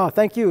 Thank you, Ma.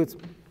 Thank you.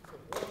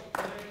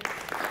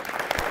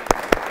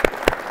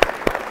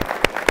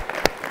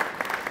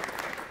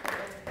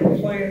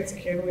 Plants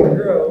can we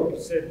grow? You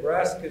said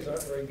brassicas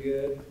aren't very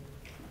good.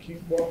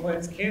 What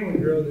plants can we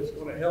grow that's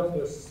going to help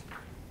us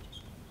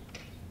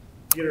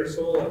get our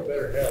soil in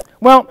better health?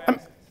 Well,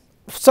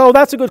 so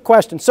that's a good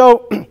question.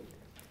 So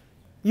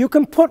you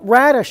can put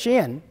radish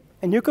in,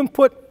 and you can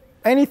put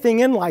anything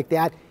in like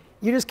that.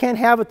 You just can't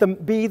have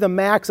it be the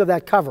max of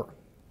that cover,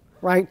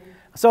 right?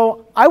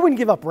 So I wouldn't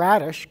give up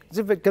radish,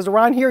 because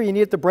around here you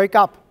need it to break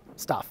up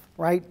stuff,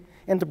 right?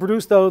 And to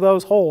produce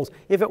those holes.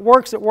 If it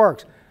works, it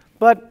works.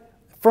 But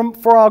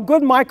for a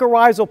good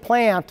mycorrhizal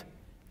plant,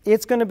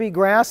 it's going to be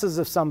grasses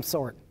of some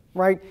sort,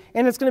 right?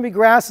 And it's going to be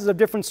grasses of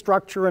different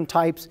structure and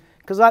types,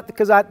 because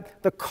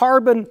the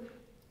carbon,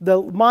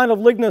 the amount of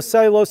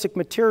lignocellulosic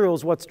material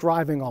is what's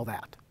driving all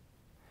that.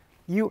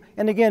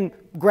 And again,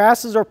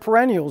 grasses are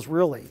perennials,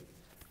 really.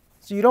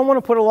 So you don't want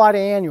to put a lot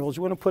of annuals.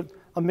 You want to put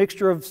a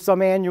mixture of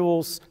some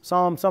annuals,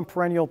 some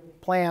perennial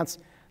plants.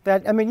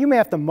 That, I mean, you may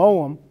have to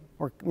mow them,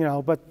 or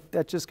but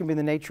that's just going to be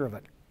the nature of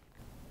it.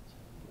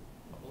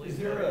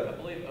 I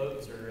believe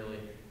oats are really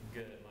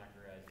good at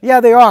mycorrhizal. Yeah,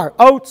 they are.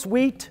 Oats,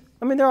 wheat.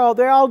 I mean, they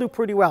all do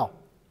pretty well.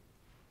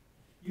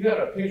 You got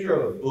a picture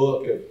of a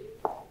book of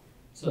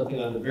something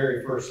on the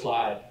very first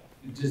slide.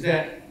 Does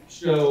that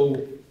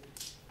show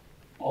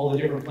all the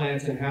different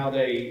plants and how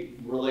they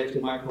relate to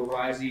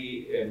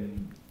mycorrhizae,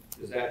 and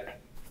is that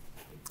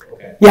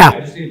okay? Yeah.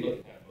 I just need to look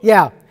at that book.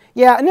 Yeah.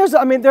 Yeah,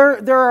 and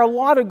there are a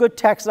lot of good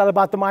texts out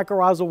about the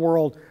mycorrhizal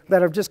world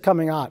that are just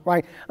coming out,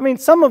 right? I mean,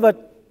 some of it,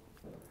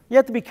 you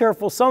have to be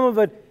careful. Some of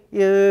it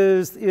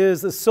is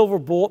the silver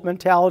bullet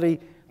mentality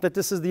that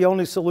this is the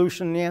only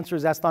solution, and the answer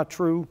is that's not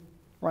true,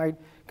 right?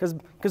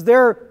 Because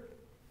they're,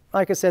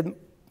 like I said,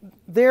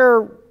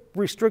 they're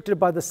restricted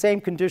by the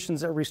same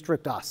conditions that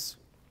restrict us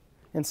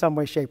in some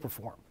way, shape, or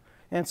form.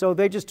 And so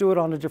they just do it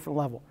on a different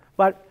level.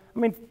 But, I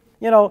mean,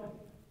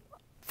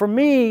 for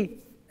me,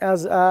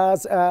 as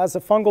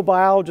a fungal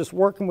biologist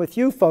working with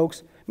you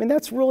folks, I mean,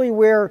 that's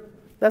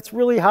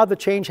really how the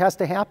change has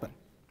to happen,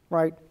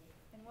 right?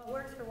 And what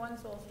works for one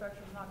soil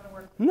structure is not going to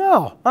work for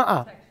No,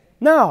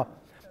 no.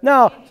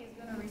 So pH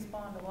is going to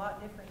respond a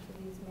lot different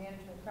to these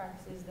management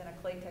practices than a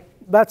clay texture.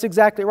 That's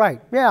exactly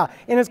right. Yeah,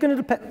 and it's going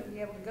to depend.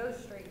 Be able to go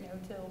straight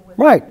no-till with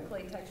Right.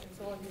 clay texture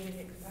soil if you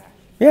need compaction.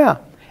 Yeah,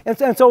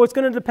 and so it's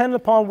going to depend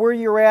upon where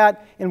you're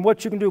at and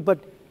what you can do.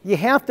 But you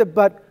have to.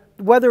 But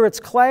whether it's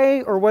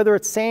clay or whether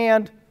it's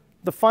sand,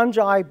 the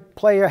fungi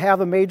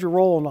have a major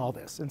role in all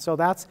this, and so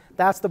that's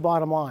the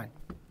bottom line.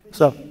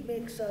 Could you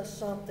mix us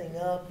something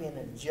up in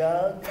a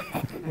jug?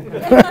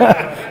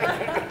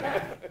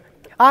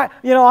 I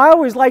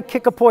always like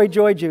Kickapoo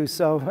joy juice,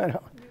 so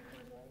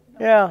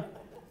yeah.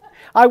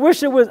 I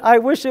wish it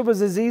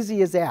was as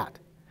easy as that.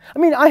 I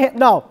mean, I'm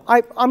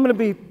going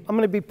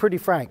to be pretty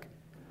frank.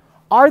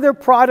 Are there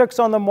products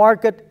on the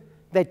market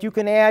that you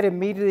can add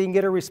immediately and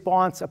get a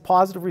response, a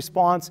positive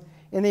response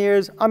in the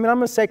ears? I mean, I'm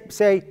going to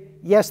say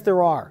yes,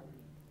 there are,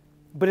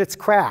 but it's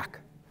crack,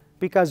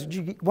 because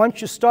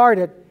once you start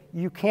it,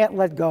 you can't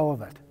let go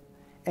of it,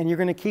 and you're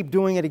going to keep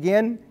doing it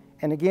again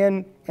and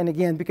again and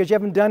again because you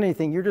haven't done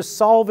anything. You're just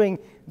solving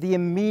the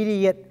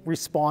immediate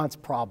response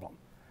problem.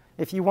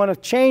 If you want to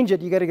change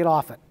it, you got to get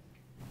off it.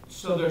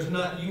 So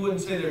you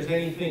wouldn't say there's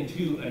anything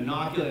to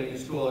inoculating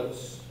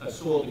a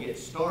soil to get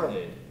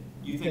started.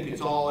 You think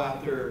it's all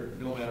out there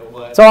no matter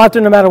what? It's all out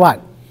there no matter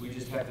what. We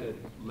just have to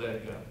let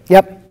it go.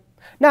 Yep.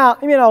 Now,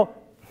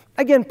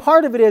 again,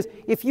 part of it is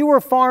if you were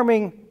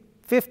farming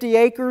 50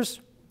 acres,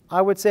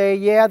 I would say,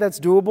 yeah, that's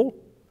doable.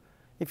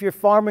 If you're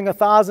farming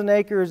 1,000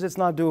 acres, it's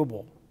not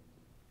doable,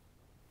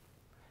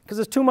 because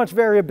there's too much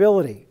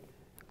variability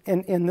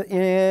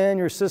in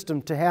your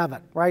system to have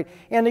it, right?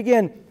 And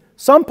again,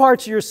 some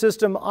parts of your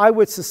system, I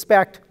would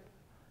suspect,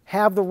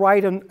 have the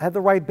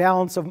right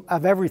balance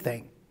of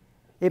everything.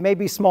 It may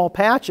be small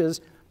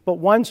patches, but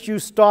once you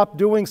stop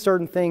doing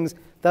certain things,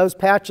 those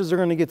patches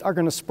are going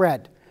to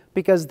spread,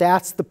 because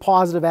that's the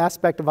positive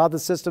aspect of how the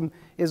system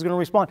is going to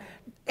respond.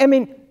 I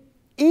mean,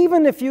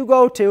 even if you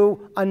go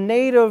to a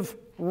native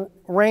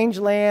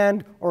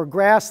rangeland or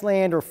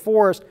grassland or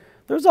forest,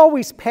 there's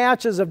always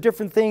patches of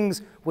different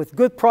things with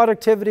good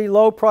productivity,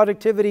 low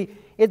productivity.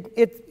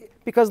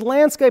 Because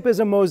landscape is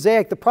a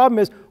mosaic. The problem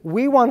is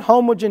we want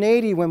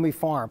homogeneity when we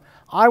farm.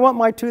 I want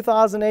my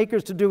 2,000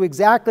 acres to do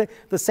exactly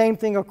the same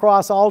thing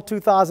across all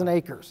 2,000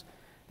 acres.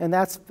 And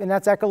that's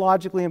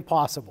ecologically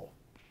impossible.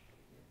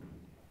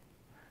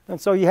 And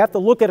so you have to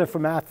look at it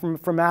from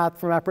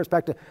that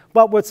perspective.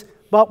 But what's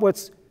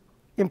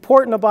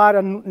important about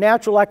a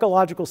natural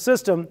ecological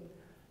system,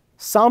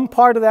 some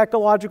part of the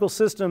ecological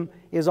system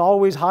is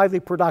always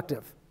highly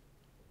productive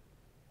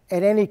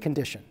at any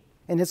condition.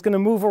 And it's going to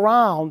move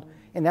around,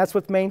 and that's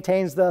what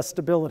maintains the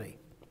stability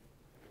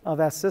of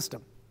that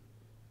system.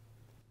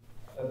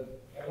 I'd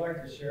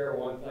like to share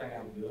one thing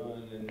I'm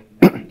doing,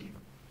 and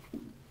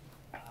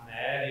I'm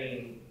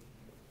adding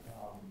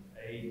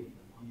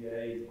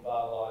AEA's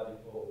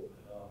biological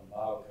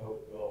biocoat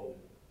gold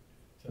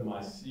to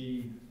my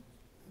seed,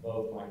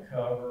 both my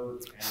cover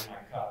and my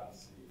cotton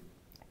seed.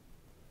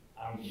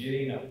 I'm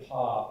getting a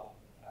pop.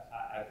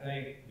 I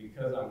think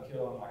because I'm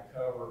killing my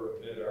cover a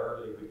bit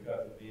early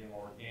because of being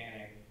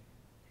organic,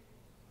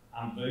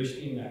 I'm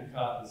boosting that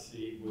cotton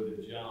seed with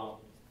a jump,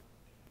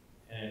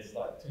 and it's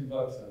like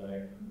 $2 an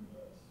acre.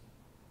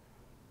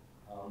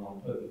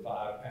 I'm putting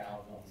 5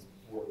 pounds on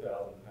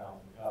 4,000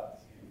 pounds of cotton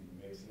seed and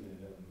mixing it in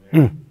the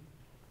mix.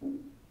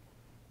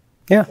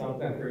 Yeah.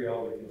 Something for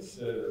y'all to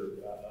consider.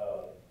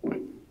 I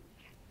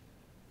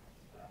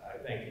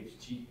think it's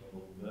cheap a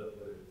little bit,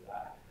 but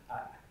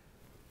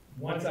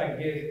once I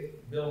get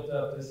it built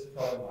up, this is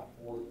probably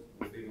will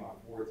be my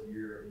fourth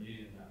year of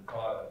using that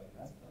product. And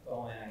that's not the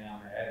only thing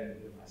I'm adding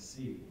to my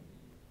seed.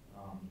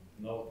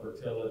 No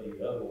fertility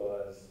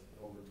otherwise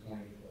over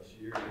 20 plus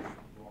years,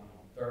 going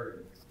on 30.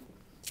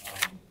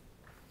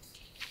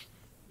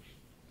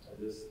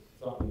 Just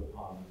something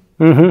upon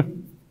it.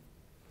 Mm-hmm.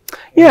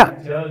 Yeah.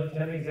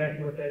 Tell me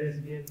exactly what that is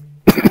again.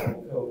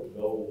 Coat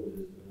gold is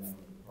the name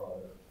of the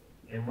product.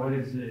 And what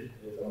is it?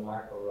 It's a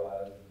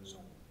mycorrhiza.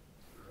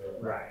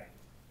 Right.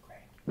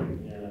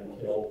 And it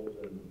kills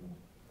and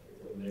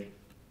it's a mix.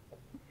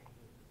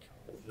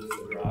 It's just a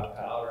dry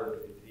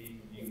powder. You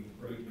can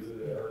pre-do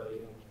it early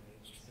in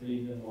the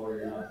season or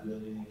you're not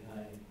doing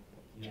anything,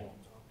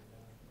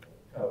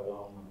 coat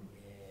on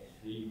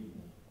seed.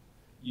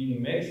 You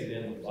can mix it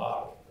in the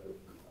box, but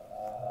I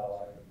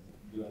like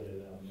doing it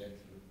in a mixer.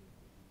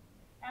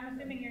 I'm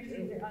assuming your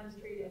seeds are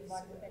untreated,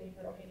 like with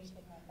anything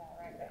like that,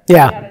 right?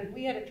 Yeah.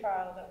 We had a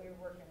trial that we were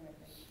working with,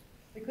 and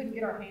we couldn't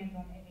get our hands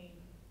on any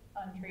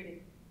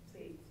untreated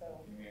seeds, so.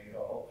 You mean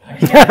all?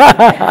 And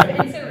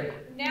so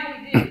now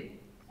we did,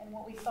 and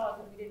what we saw is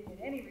that we didn't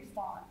get any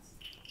response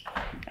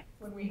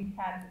when we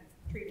had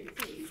treated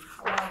seeds.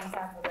 Now we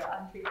have the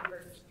untreated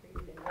versus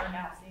treated, and we're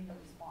now seeing the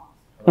response.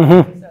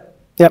 Mm-hmm. So,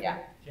 Yep. yeah.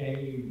 Can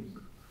you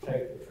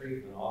take the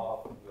treatment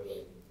off with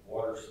a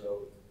water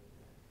soak?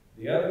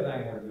 The other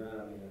thing we're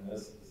doing, and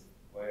this is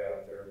way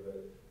out there, but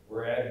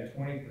we're adding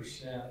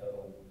 20%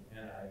 of, in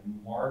a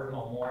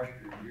marginal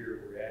moisture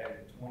year, we're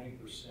adding 20%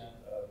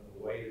 of the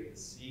weight of the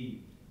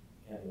seed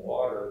in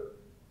water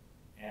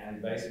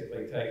and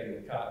basically taking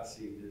the cotton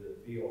seed to the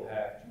field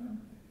half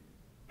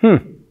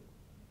germinated.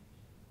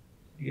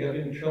 Do you have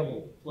any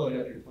trouble flooding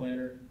up your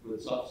planter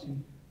with soft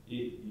seed?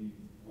 We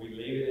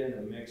leave it in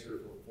the mixer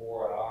for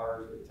 4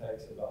 hours. It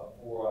takes about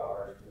 4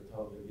 hours to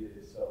totally get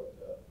it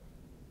soaked up.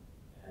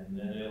 And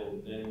then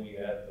we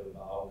add the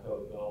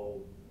biocoat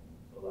gold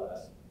the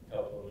last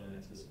couple of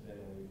minutes of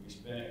spinning. We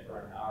spin it for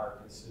an hour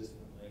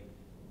consistently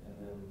and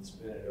then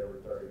spin it every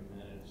 30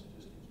 minutes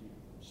just to keep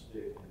it from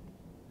sticking.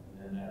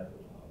 And then add the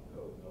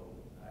biocoat gold.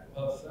 And it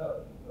puffs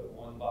up. You put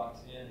one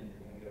box in and you're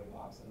going to get a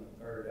box and the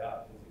third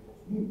out because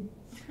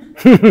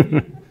it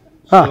goes.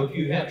 So if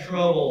you have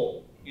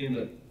trouble in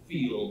the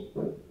field,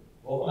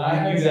 Well,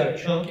 you got to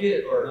chunk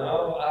it, or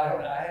no?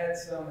 I had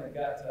some that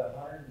got to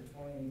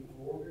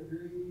 124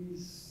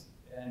 degrees,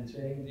 and I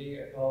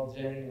called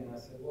Jane and I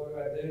said, "What do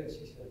I do?" And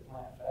she said,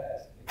 "Plant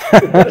fast."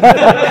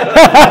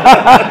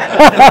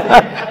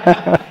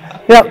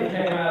 Yep. It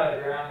came out of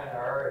the ground in a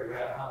hurry. We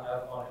got hung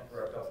up on it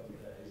for a couple of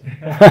days.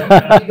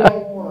 You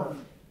don't want to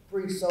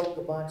pre-soak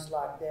a bunch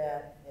like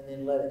that and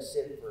then let it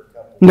sit for a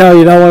couple. No,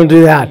 you don't want to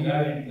do that. The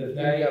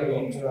day You gotta be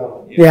in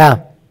trouble.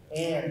 Yeah.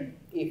 And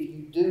if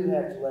you do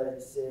have to let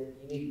it sit,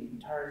 you need to be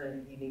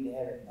turning, you need to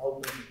have an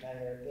open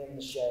container in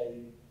the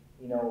shade.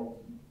 If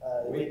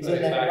We it's put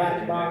in it that back in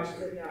black the box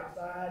mixer. sitting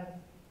outside,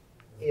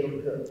 it'll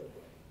cook.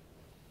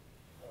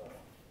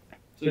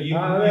 so you've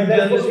That's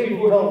done what this people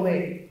before? told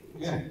me.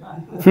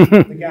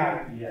 The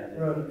guy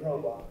running the pro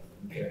box.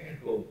 Okay,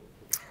 cool.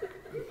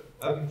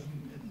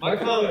 My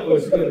comment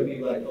was going to be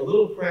like a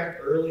little crack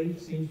early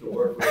seems to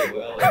work really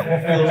well. And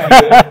it feels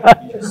good.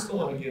 You just don't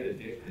want to get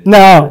addicted.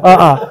 No,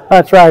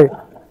 that's right.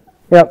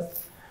 Yep.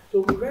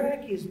 So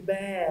crack is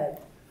bad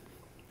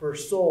for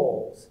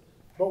souls,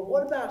 but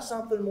what about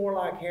something more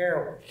like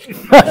heroin?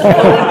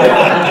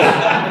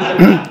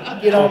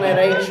 Get on that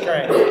H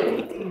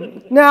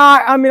train. No,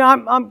 I mean,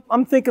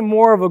 I'm thinking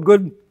more of a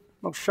good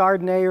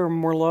Chardonnay or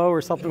Merlot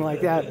or something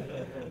like that.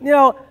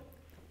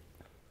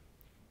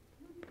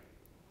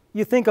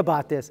 You think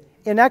about this.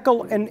 In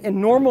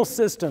normal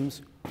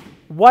systems,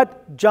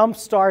 what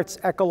jump-starts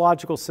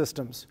ecological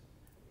systems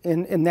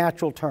in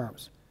natural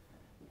terms?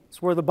 It's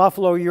where the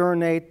buffalo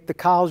urinate, the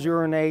cows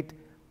urinate,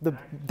 the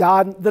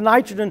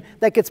nitrogen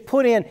that gets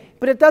put in,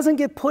 but it doesn't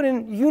get put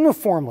in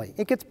uniformly.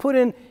 It gets put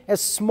in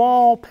as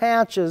small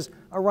patches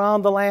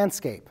around the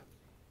landscape.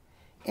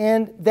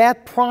 and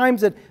that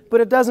primes it,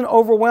 but it doesn't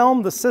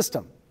overwhelm the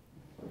system,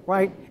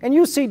 right? And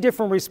you see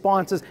different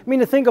responses. I mean,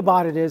 the thing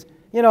about it is,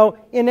 you know,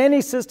 in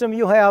any system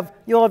you'll have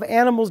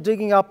animals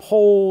digging up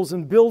holes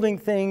and building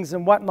things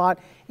and whatnot.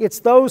 It's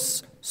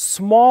those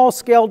small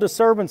scale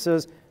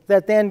disturbances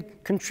that then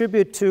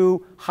contribute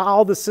to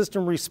how the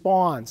system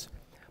responds.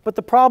 But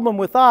the problem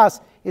with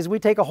us is we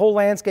take a whole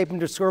landscape and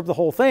disturb the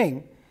whole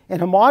thing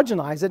and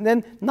homogenize it, and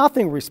then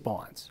nothing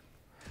responds.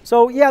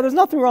 So yeah, there's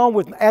nothing wrong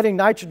with adding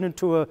nitrogen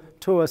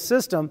to a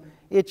system.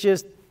 It's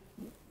just,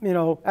 you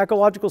know,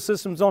 ecological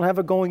systems don't have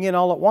it going in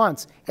all at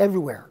once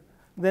everywhere.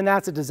 Then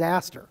that's a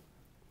disaster.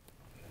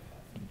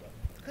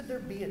 Could there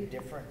be a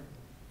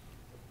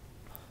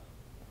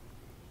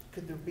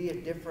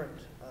different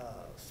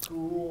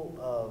school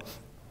of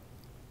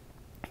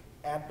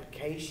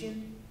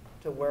application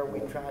to where we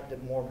tried to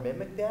more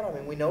mimic that? I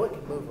mean, we know it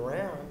can move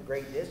around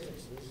great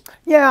distances.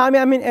 Yeah, I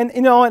mean, and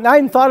you know, and I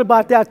hadn't thought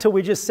about that till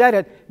we just said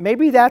it.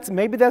 Maybe that's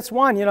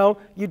one. You know,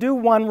 you do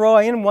one row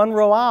in, one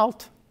row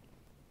out.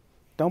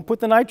 Don't put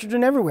the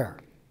nitrogen everywhere.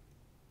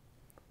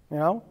 You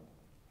know.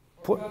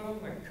 What about on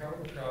the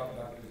cover crop,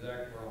 Dr.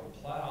 Zach, where I'm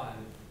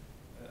plowing?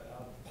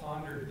 I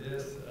pondered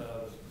this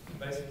of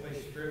basically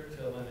strip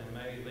tilling and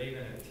maybe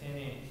leaving a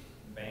 10-inch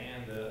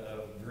band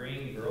of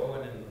green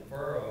growing in the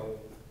furrow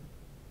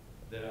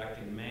that I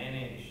can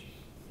manage,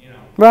 you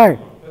know. Right.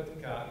 Put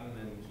the cotton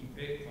and keep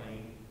it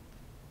clean.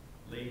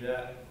 Leave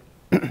that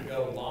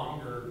go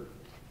longer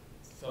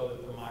so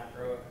that the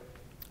micro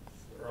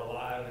are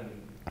alive, and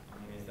I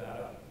mean, is that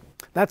up?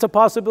 That's a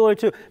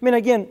possibility too. I mean,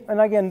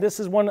 again, this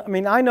is one. I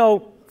mean, I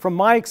know from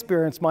my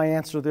experience, my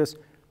answer to this: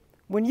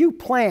 when you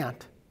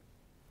plant,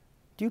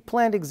 do you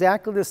plant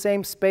exactly the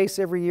same space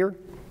every year?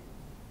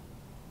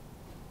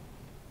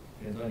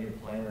 Depends on your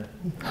planter.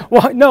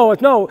 Well,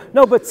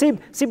 no, but see,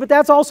 but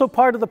that's also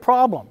part of the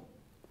problem,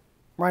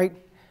 right?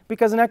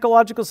 Because an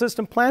ecological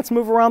system, plants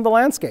move around the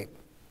landscape,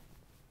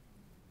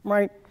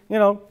 right? You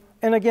know,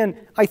 and again,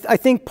 I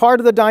think part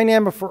of the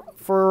dynamic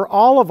for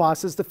all of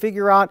us is to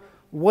figure out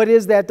what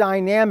is that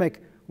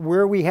dynamic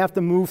where we have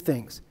to move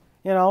things.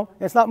 You know,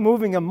 it's not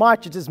moving them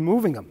much, it's just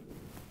moving them.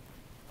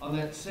 On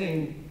that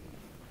same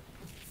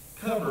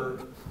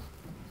cover,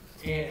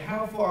 and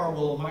how far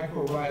will a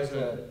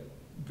mycorrhiza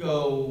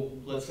go,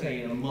 let's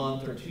say, in a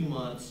month or 2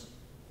 months?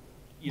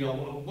 You know,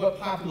 what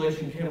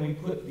population can we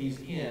put these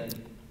in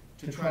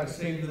to try to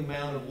save the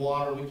amount of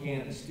water we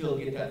can and still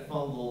get that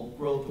fungal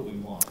growth that we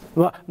want?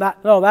 Well,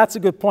 no, that's a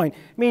good point.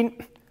 I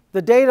mean,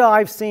 the data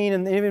I've seen,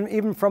 and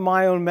even from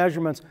my own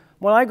measurements,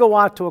 when I go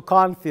out to a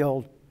cotton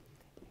field,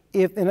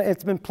 if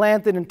it's been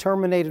planted in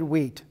terminated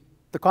wheat,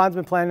 the cotton's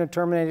been planted in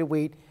terminated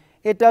wheat,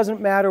 it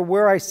doesn't matter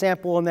where I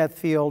sample in that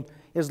field,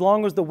 as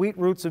long as the wheat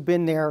roots have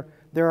been there,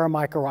 there are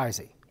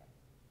mycorrhizae.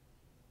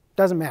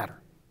 Doesn't matter.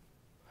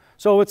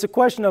 So it's a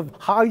question of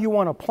how you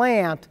want to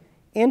plant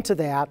into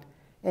that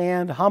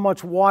and how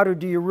much water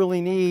do you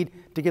really need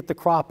to get the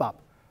crop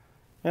up.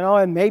 You know,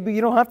 and maybe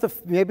you don't have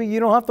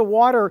to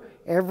water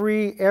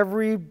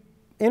every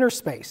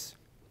interspace.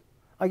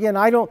 Again,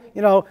 I don't,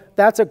 you know,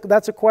 that's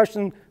a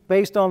question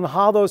based on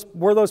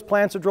where those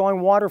plants are drawing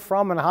water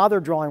from and how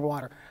they're drawing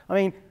water. I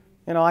mean,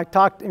 you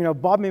know,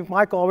 Bob and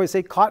Michael always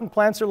say cotton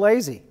plants are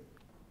lazy.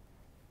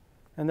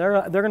 And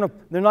they're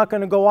not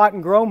gonna go out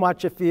and grow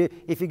much if you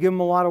give them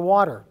a lot of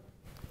water.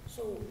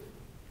 So,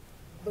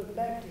 but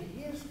back to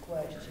his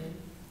question,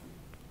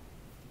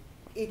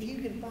 if you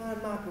can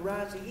find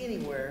mycorrhizae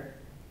anywhere,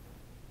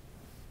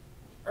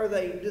 do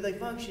they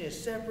function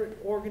as separate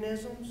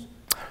organisms,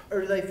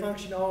 or do they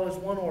function all as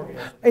one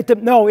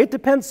organism? No, it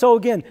depends. So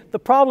again, the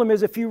problem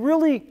is if you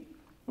really,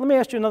 let me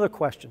ask you another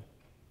question.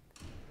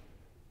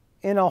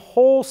 In a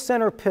whole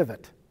center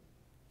pivot,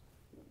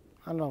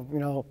 I don't know, you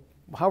know,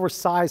 however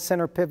size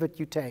center pivot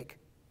you take,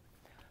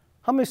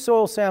 how many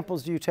soil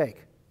samples do you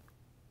take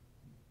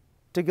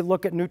to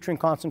look at nutrient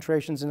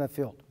concentrations in that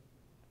field?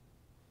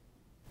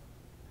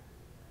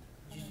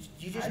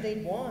 You just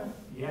need one.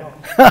 Yeah.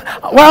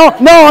 Well,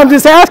 no, I'm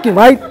just asking,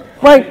 right?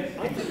 Right.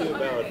 I can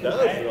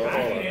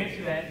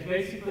answer that.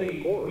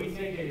 Basically,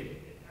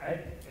 I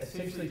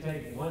essentially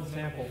take one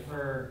sample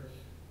per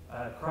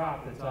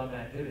crop that's on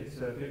that pivot.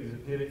 So if it was a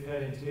pivot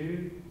cut in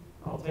two,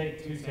 I'll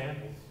take 2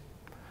 samples.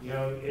 You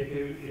know, if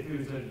it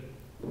was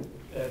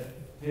a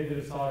pivot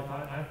of solid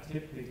cotton, I'm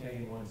typically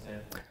taking 1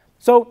 sample.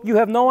 So you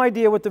have no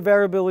idea what the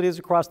variability is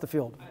across the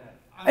field.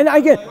 And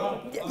again,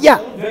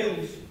 yeah.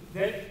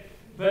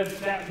 But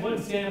that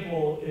 1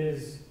 sample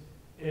is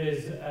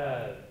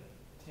a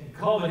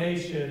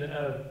culmination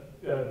of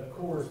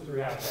cores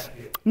throughout that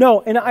field.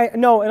 No, and I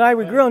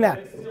agree on that.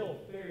 It's still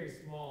very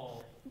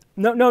small.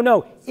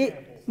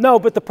 No,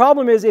 but the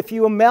problem is if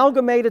you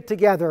amalgamate it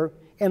together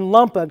and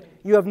lump it,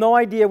 you have no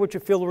idea what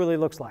your field really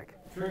looks like.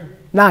 True.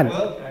 None.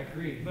 Well, I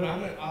agree. But I'm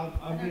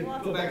going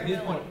to go back to his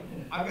point.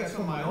 I've got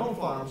some of my own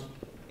farms,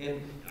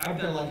 and I've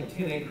done like a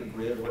 10-acre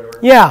grid or whatever.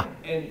 Yeah.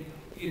 And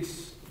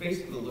it's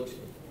basically looks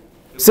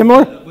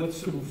similar? With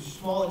some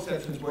small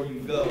exceptions where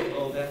you go,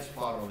 oh, that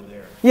spot over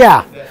there.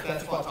 Yeah.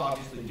 That spot's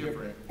obviously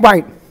different.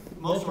 Right.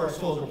 most of our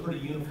soils are pretty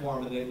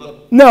uniform and they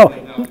look. No,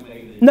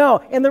 amalgamated.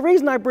 no, and the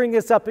reason I bring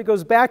this up, it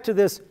goes back to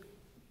this,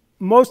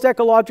 most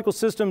ecological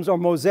systems are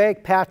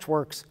mosaic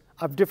patchworks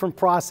of different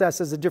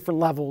processes at different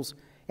levels.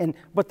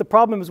 But the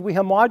problem is we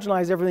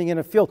homogenize everything in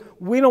a field.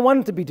 We don't want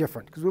it to be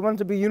different because we want it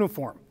to be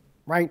uniform,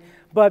 right?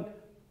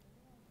 But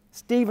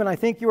Stephen, I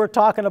think you were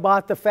talking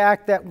about the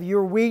fact that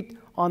your wheat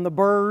on the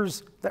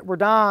burrs that were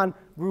down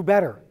grew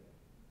better,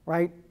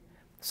 right?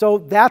 So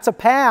that's a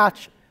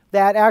patch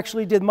that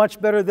actually did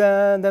much better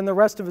than the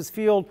rest of his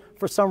field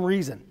for some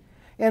reason.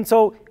 And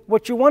so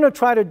what you want to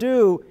try to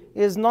do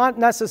is not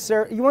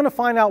necessarily, you want to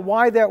find out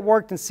why that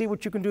worked and see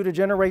what you can do to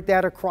generate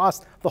that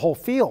across the whole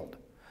field.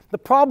 The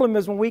problem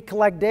is when we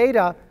collect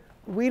data,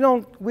 we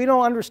don't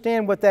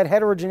understand what that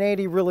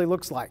heterogeneity really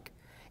looks like.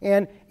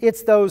 And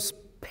it's those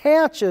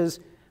patches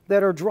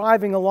that are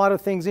driving a lot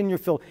of things in your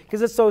field,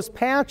 because it's those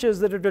patches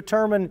that are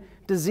determining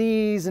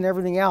disease and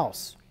everything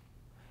else.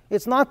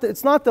 It's not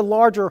the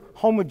larger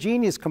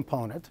homogeneous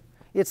component.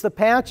 It's the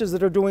patches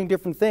that are doing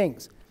different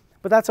things.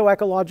 But that's how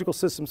ecological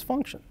systems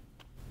function.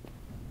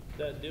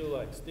 That deal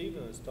like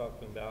Stephen is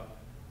talking about,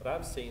 what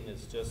I've seen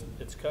is just,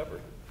 it's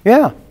covered.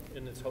 Yeah.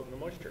 And it's holding the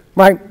moisture.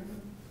 Right.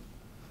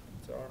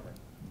 It's armor.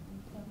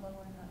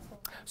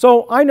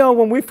 So I know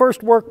when we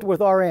first worked with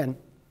RN,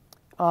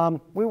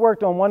 we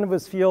worked on one of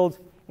his fields,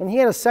 and he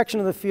had a section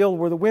of the field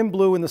where the wind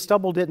blew and the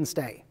stubble didn't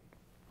stay.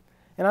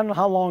 And I don't know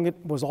how long it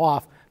was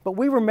off, but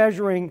we were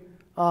measuring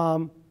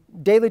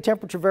daily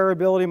temperature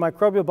variability,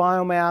 microbial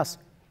biomass,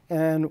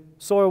 and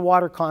soil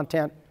water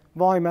content,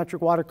 volumetric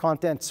water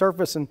content,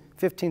 surface in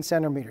 15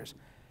 centimeters.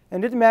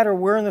 And it didn't matter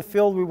where in the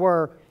field we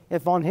were,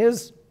 if on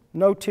his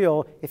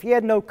no-till, if he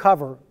had no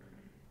cover,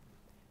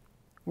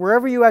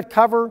 wherever you had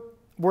cover,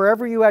 the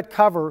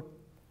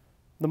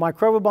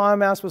microbial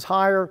biomass was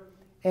higher,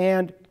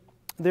 and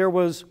the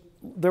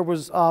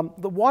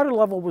water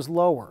level was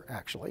lower,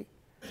 actually.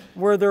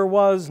 Where there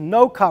was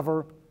no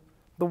cover,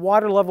 the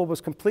water level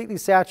was completely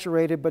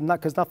saturated, but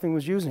not because nothing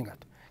was using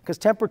it, because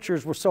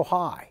temperatures were so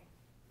high.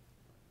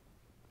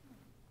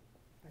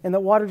 And the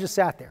water just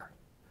sat there.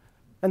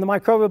 And the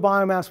microbial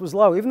biomass was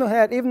low. Even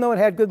though it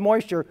had good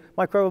moisture,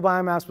 microbial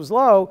biomass was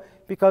low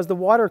because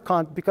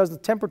the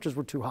temperatures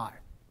were too high.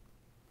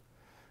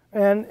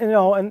 And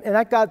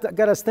that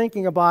got us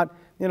thinking about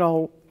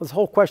this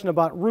whole question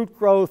about root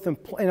growth and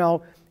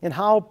and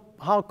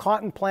how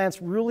cotton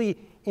plants really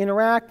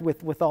interact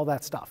with all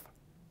that stuff.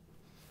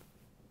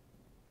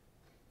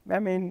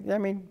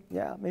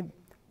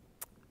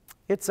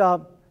 It's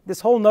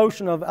this whole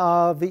notion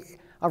of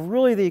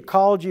really the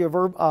ecology of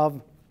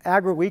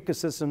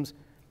agroecosystems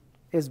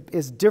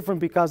is different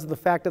because of the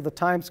fact of the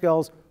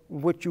timescales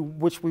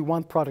which we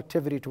want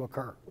productivity to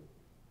occur,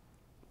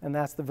 and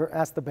that's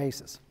the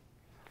basis.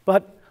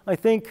 But I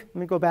think, let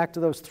me go back to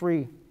those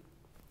three.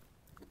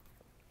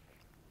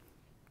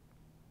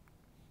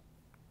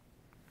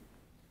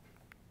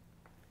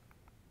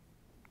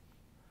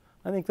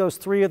 I think those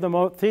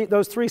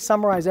three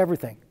summarize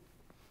everything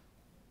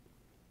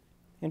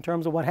in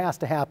terms of what has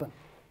to happen.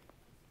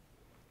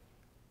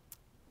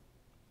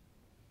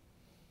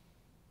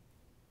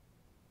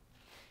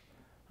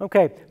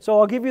 Okay, so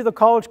I'll give you the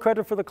college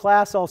credit for the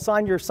class. I'll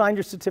sign your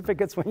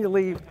certificates when you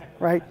leave,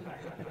 right?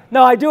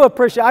 No, I do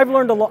appreciate it. I've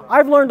learned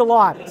a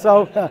lot.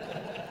 So,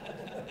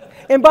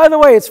 and by the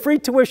way, it's free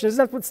tuition. Isn't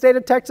that what the state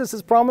of Texas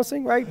is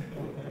promising, right?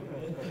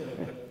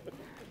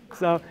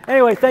 So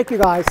anyway, thank you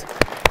guys.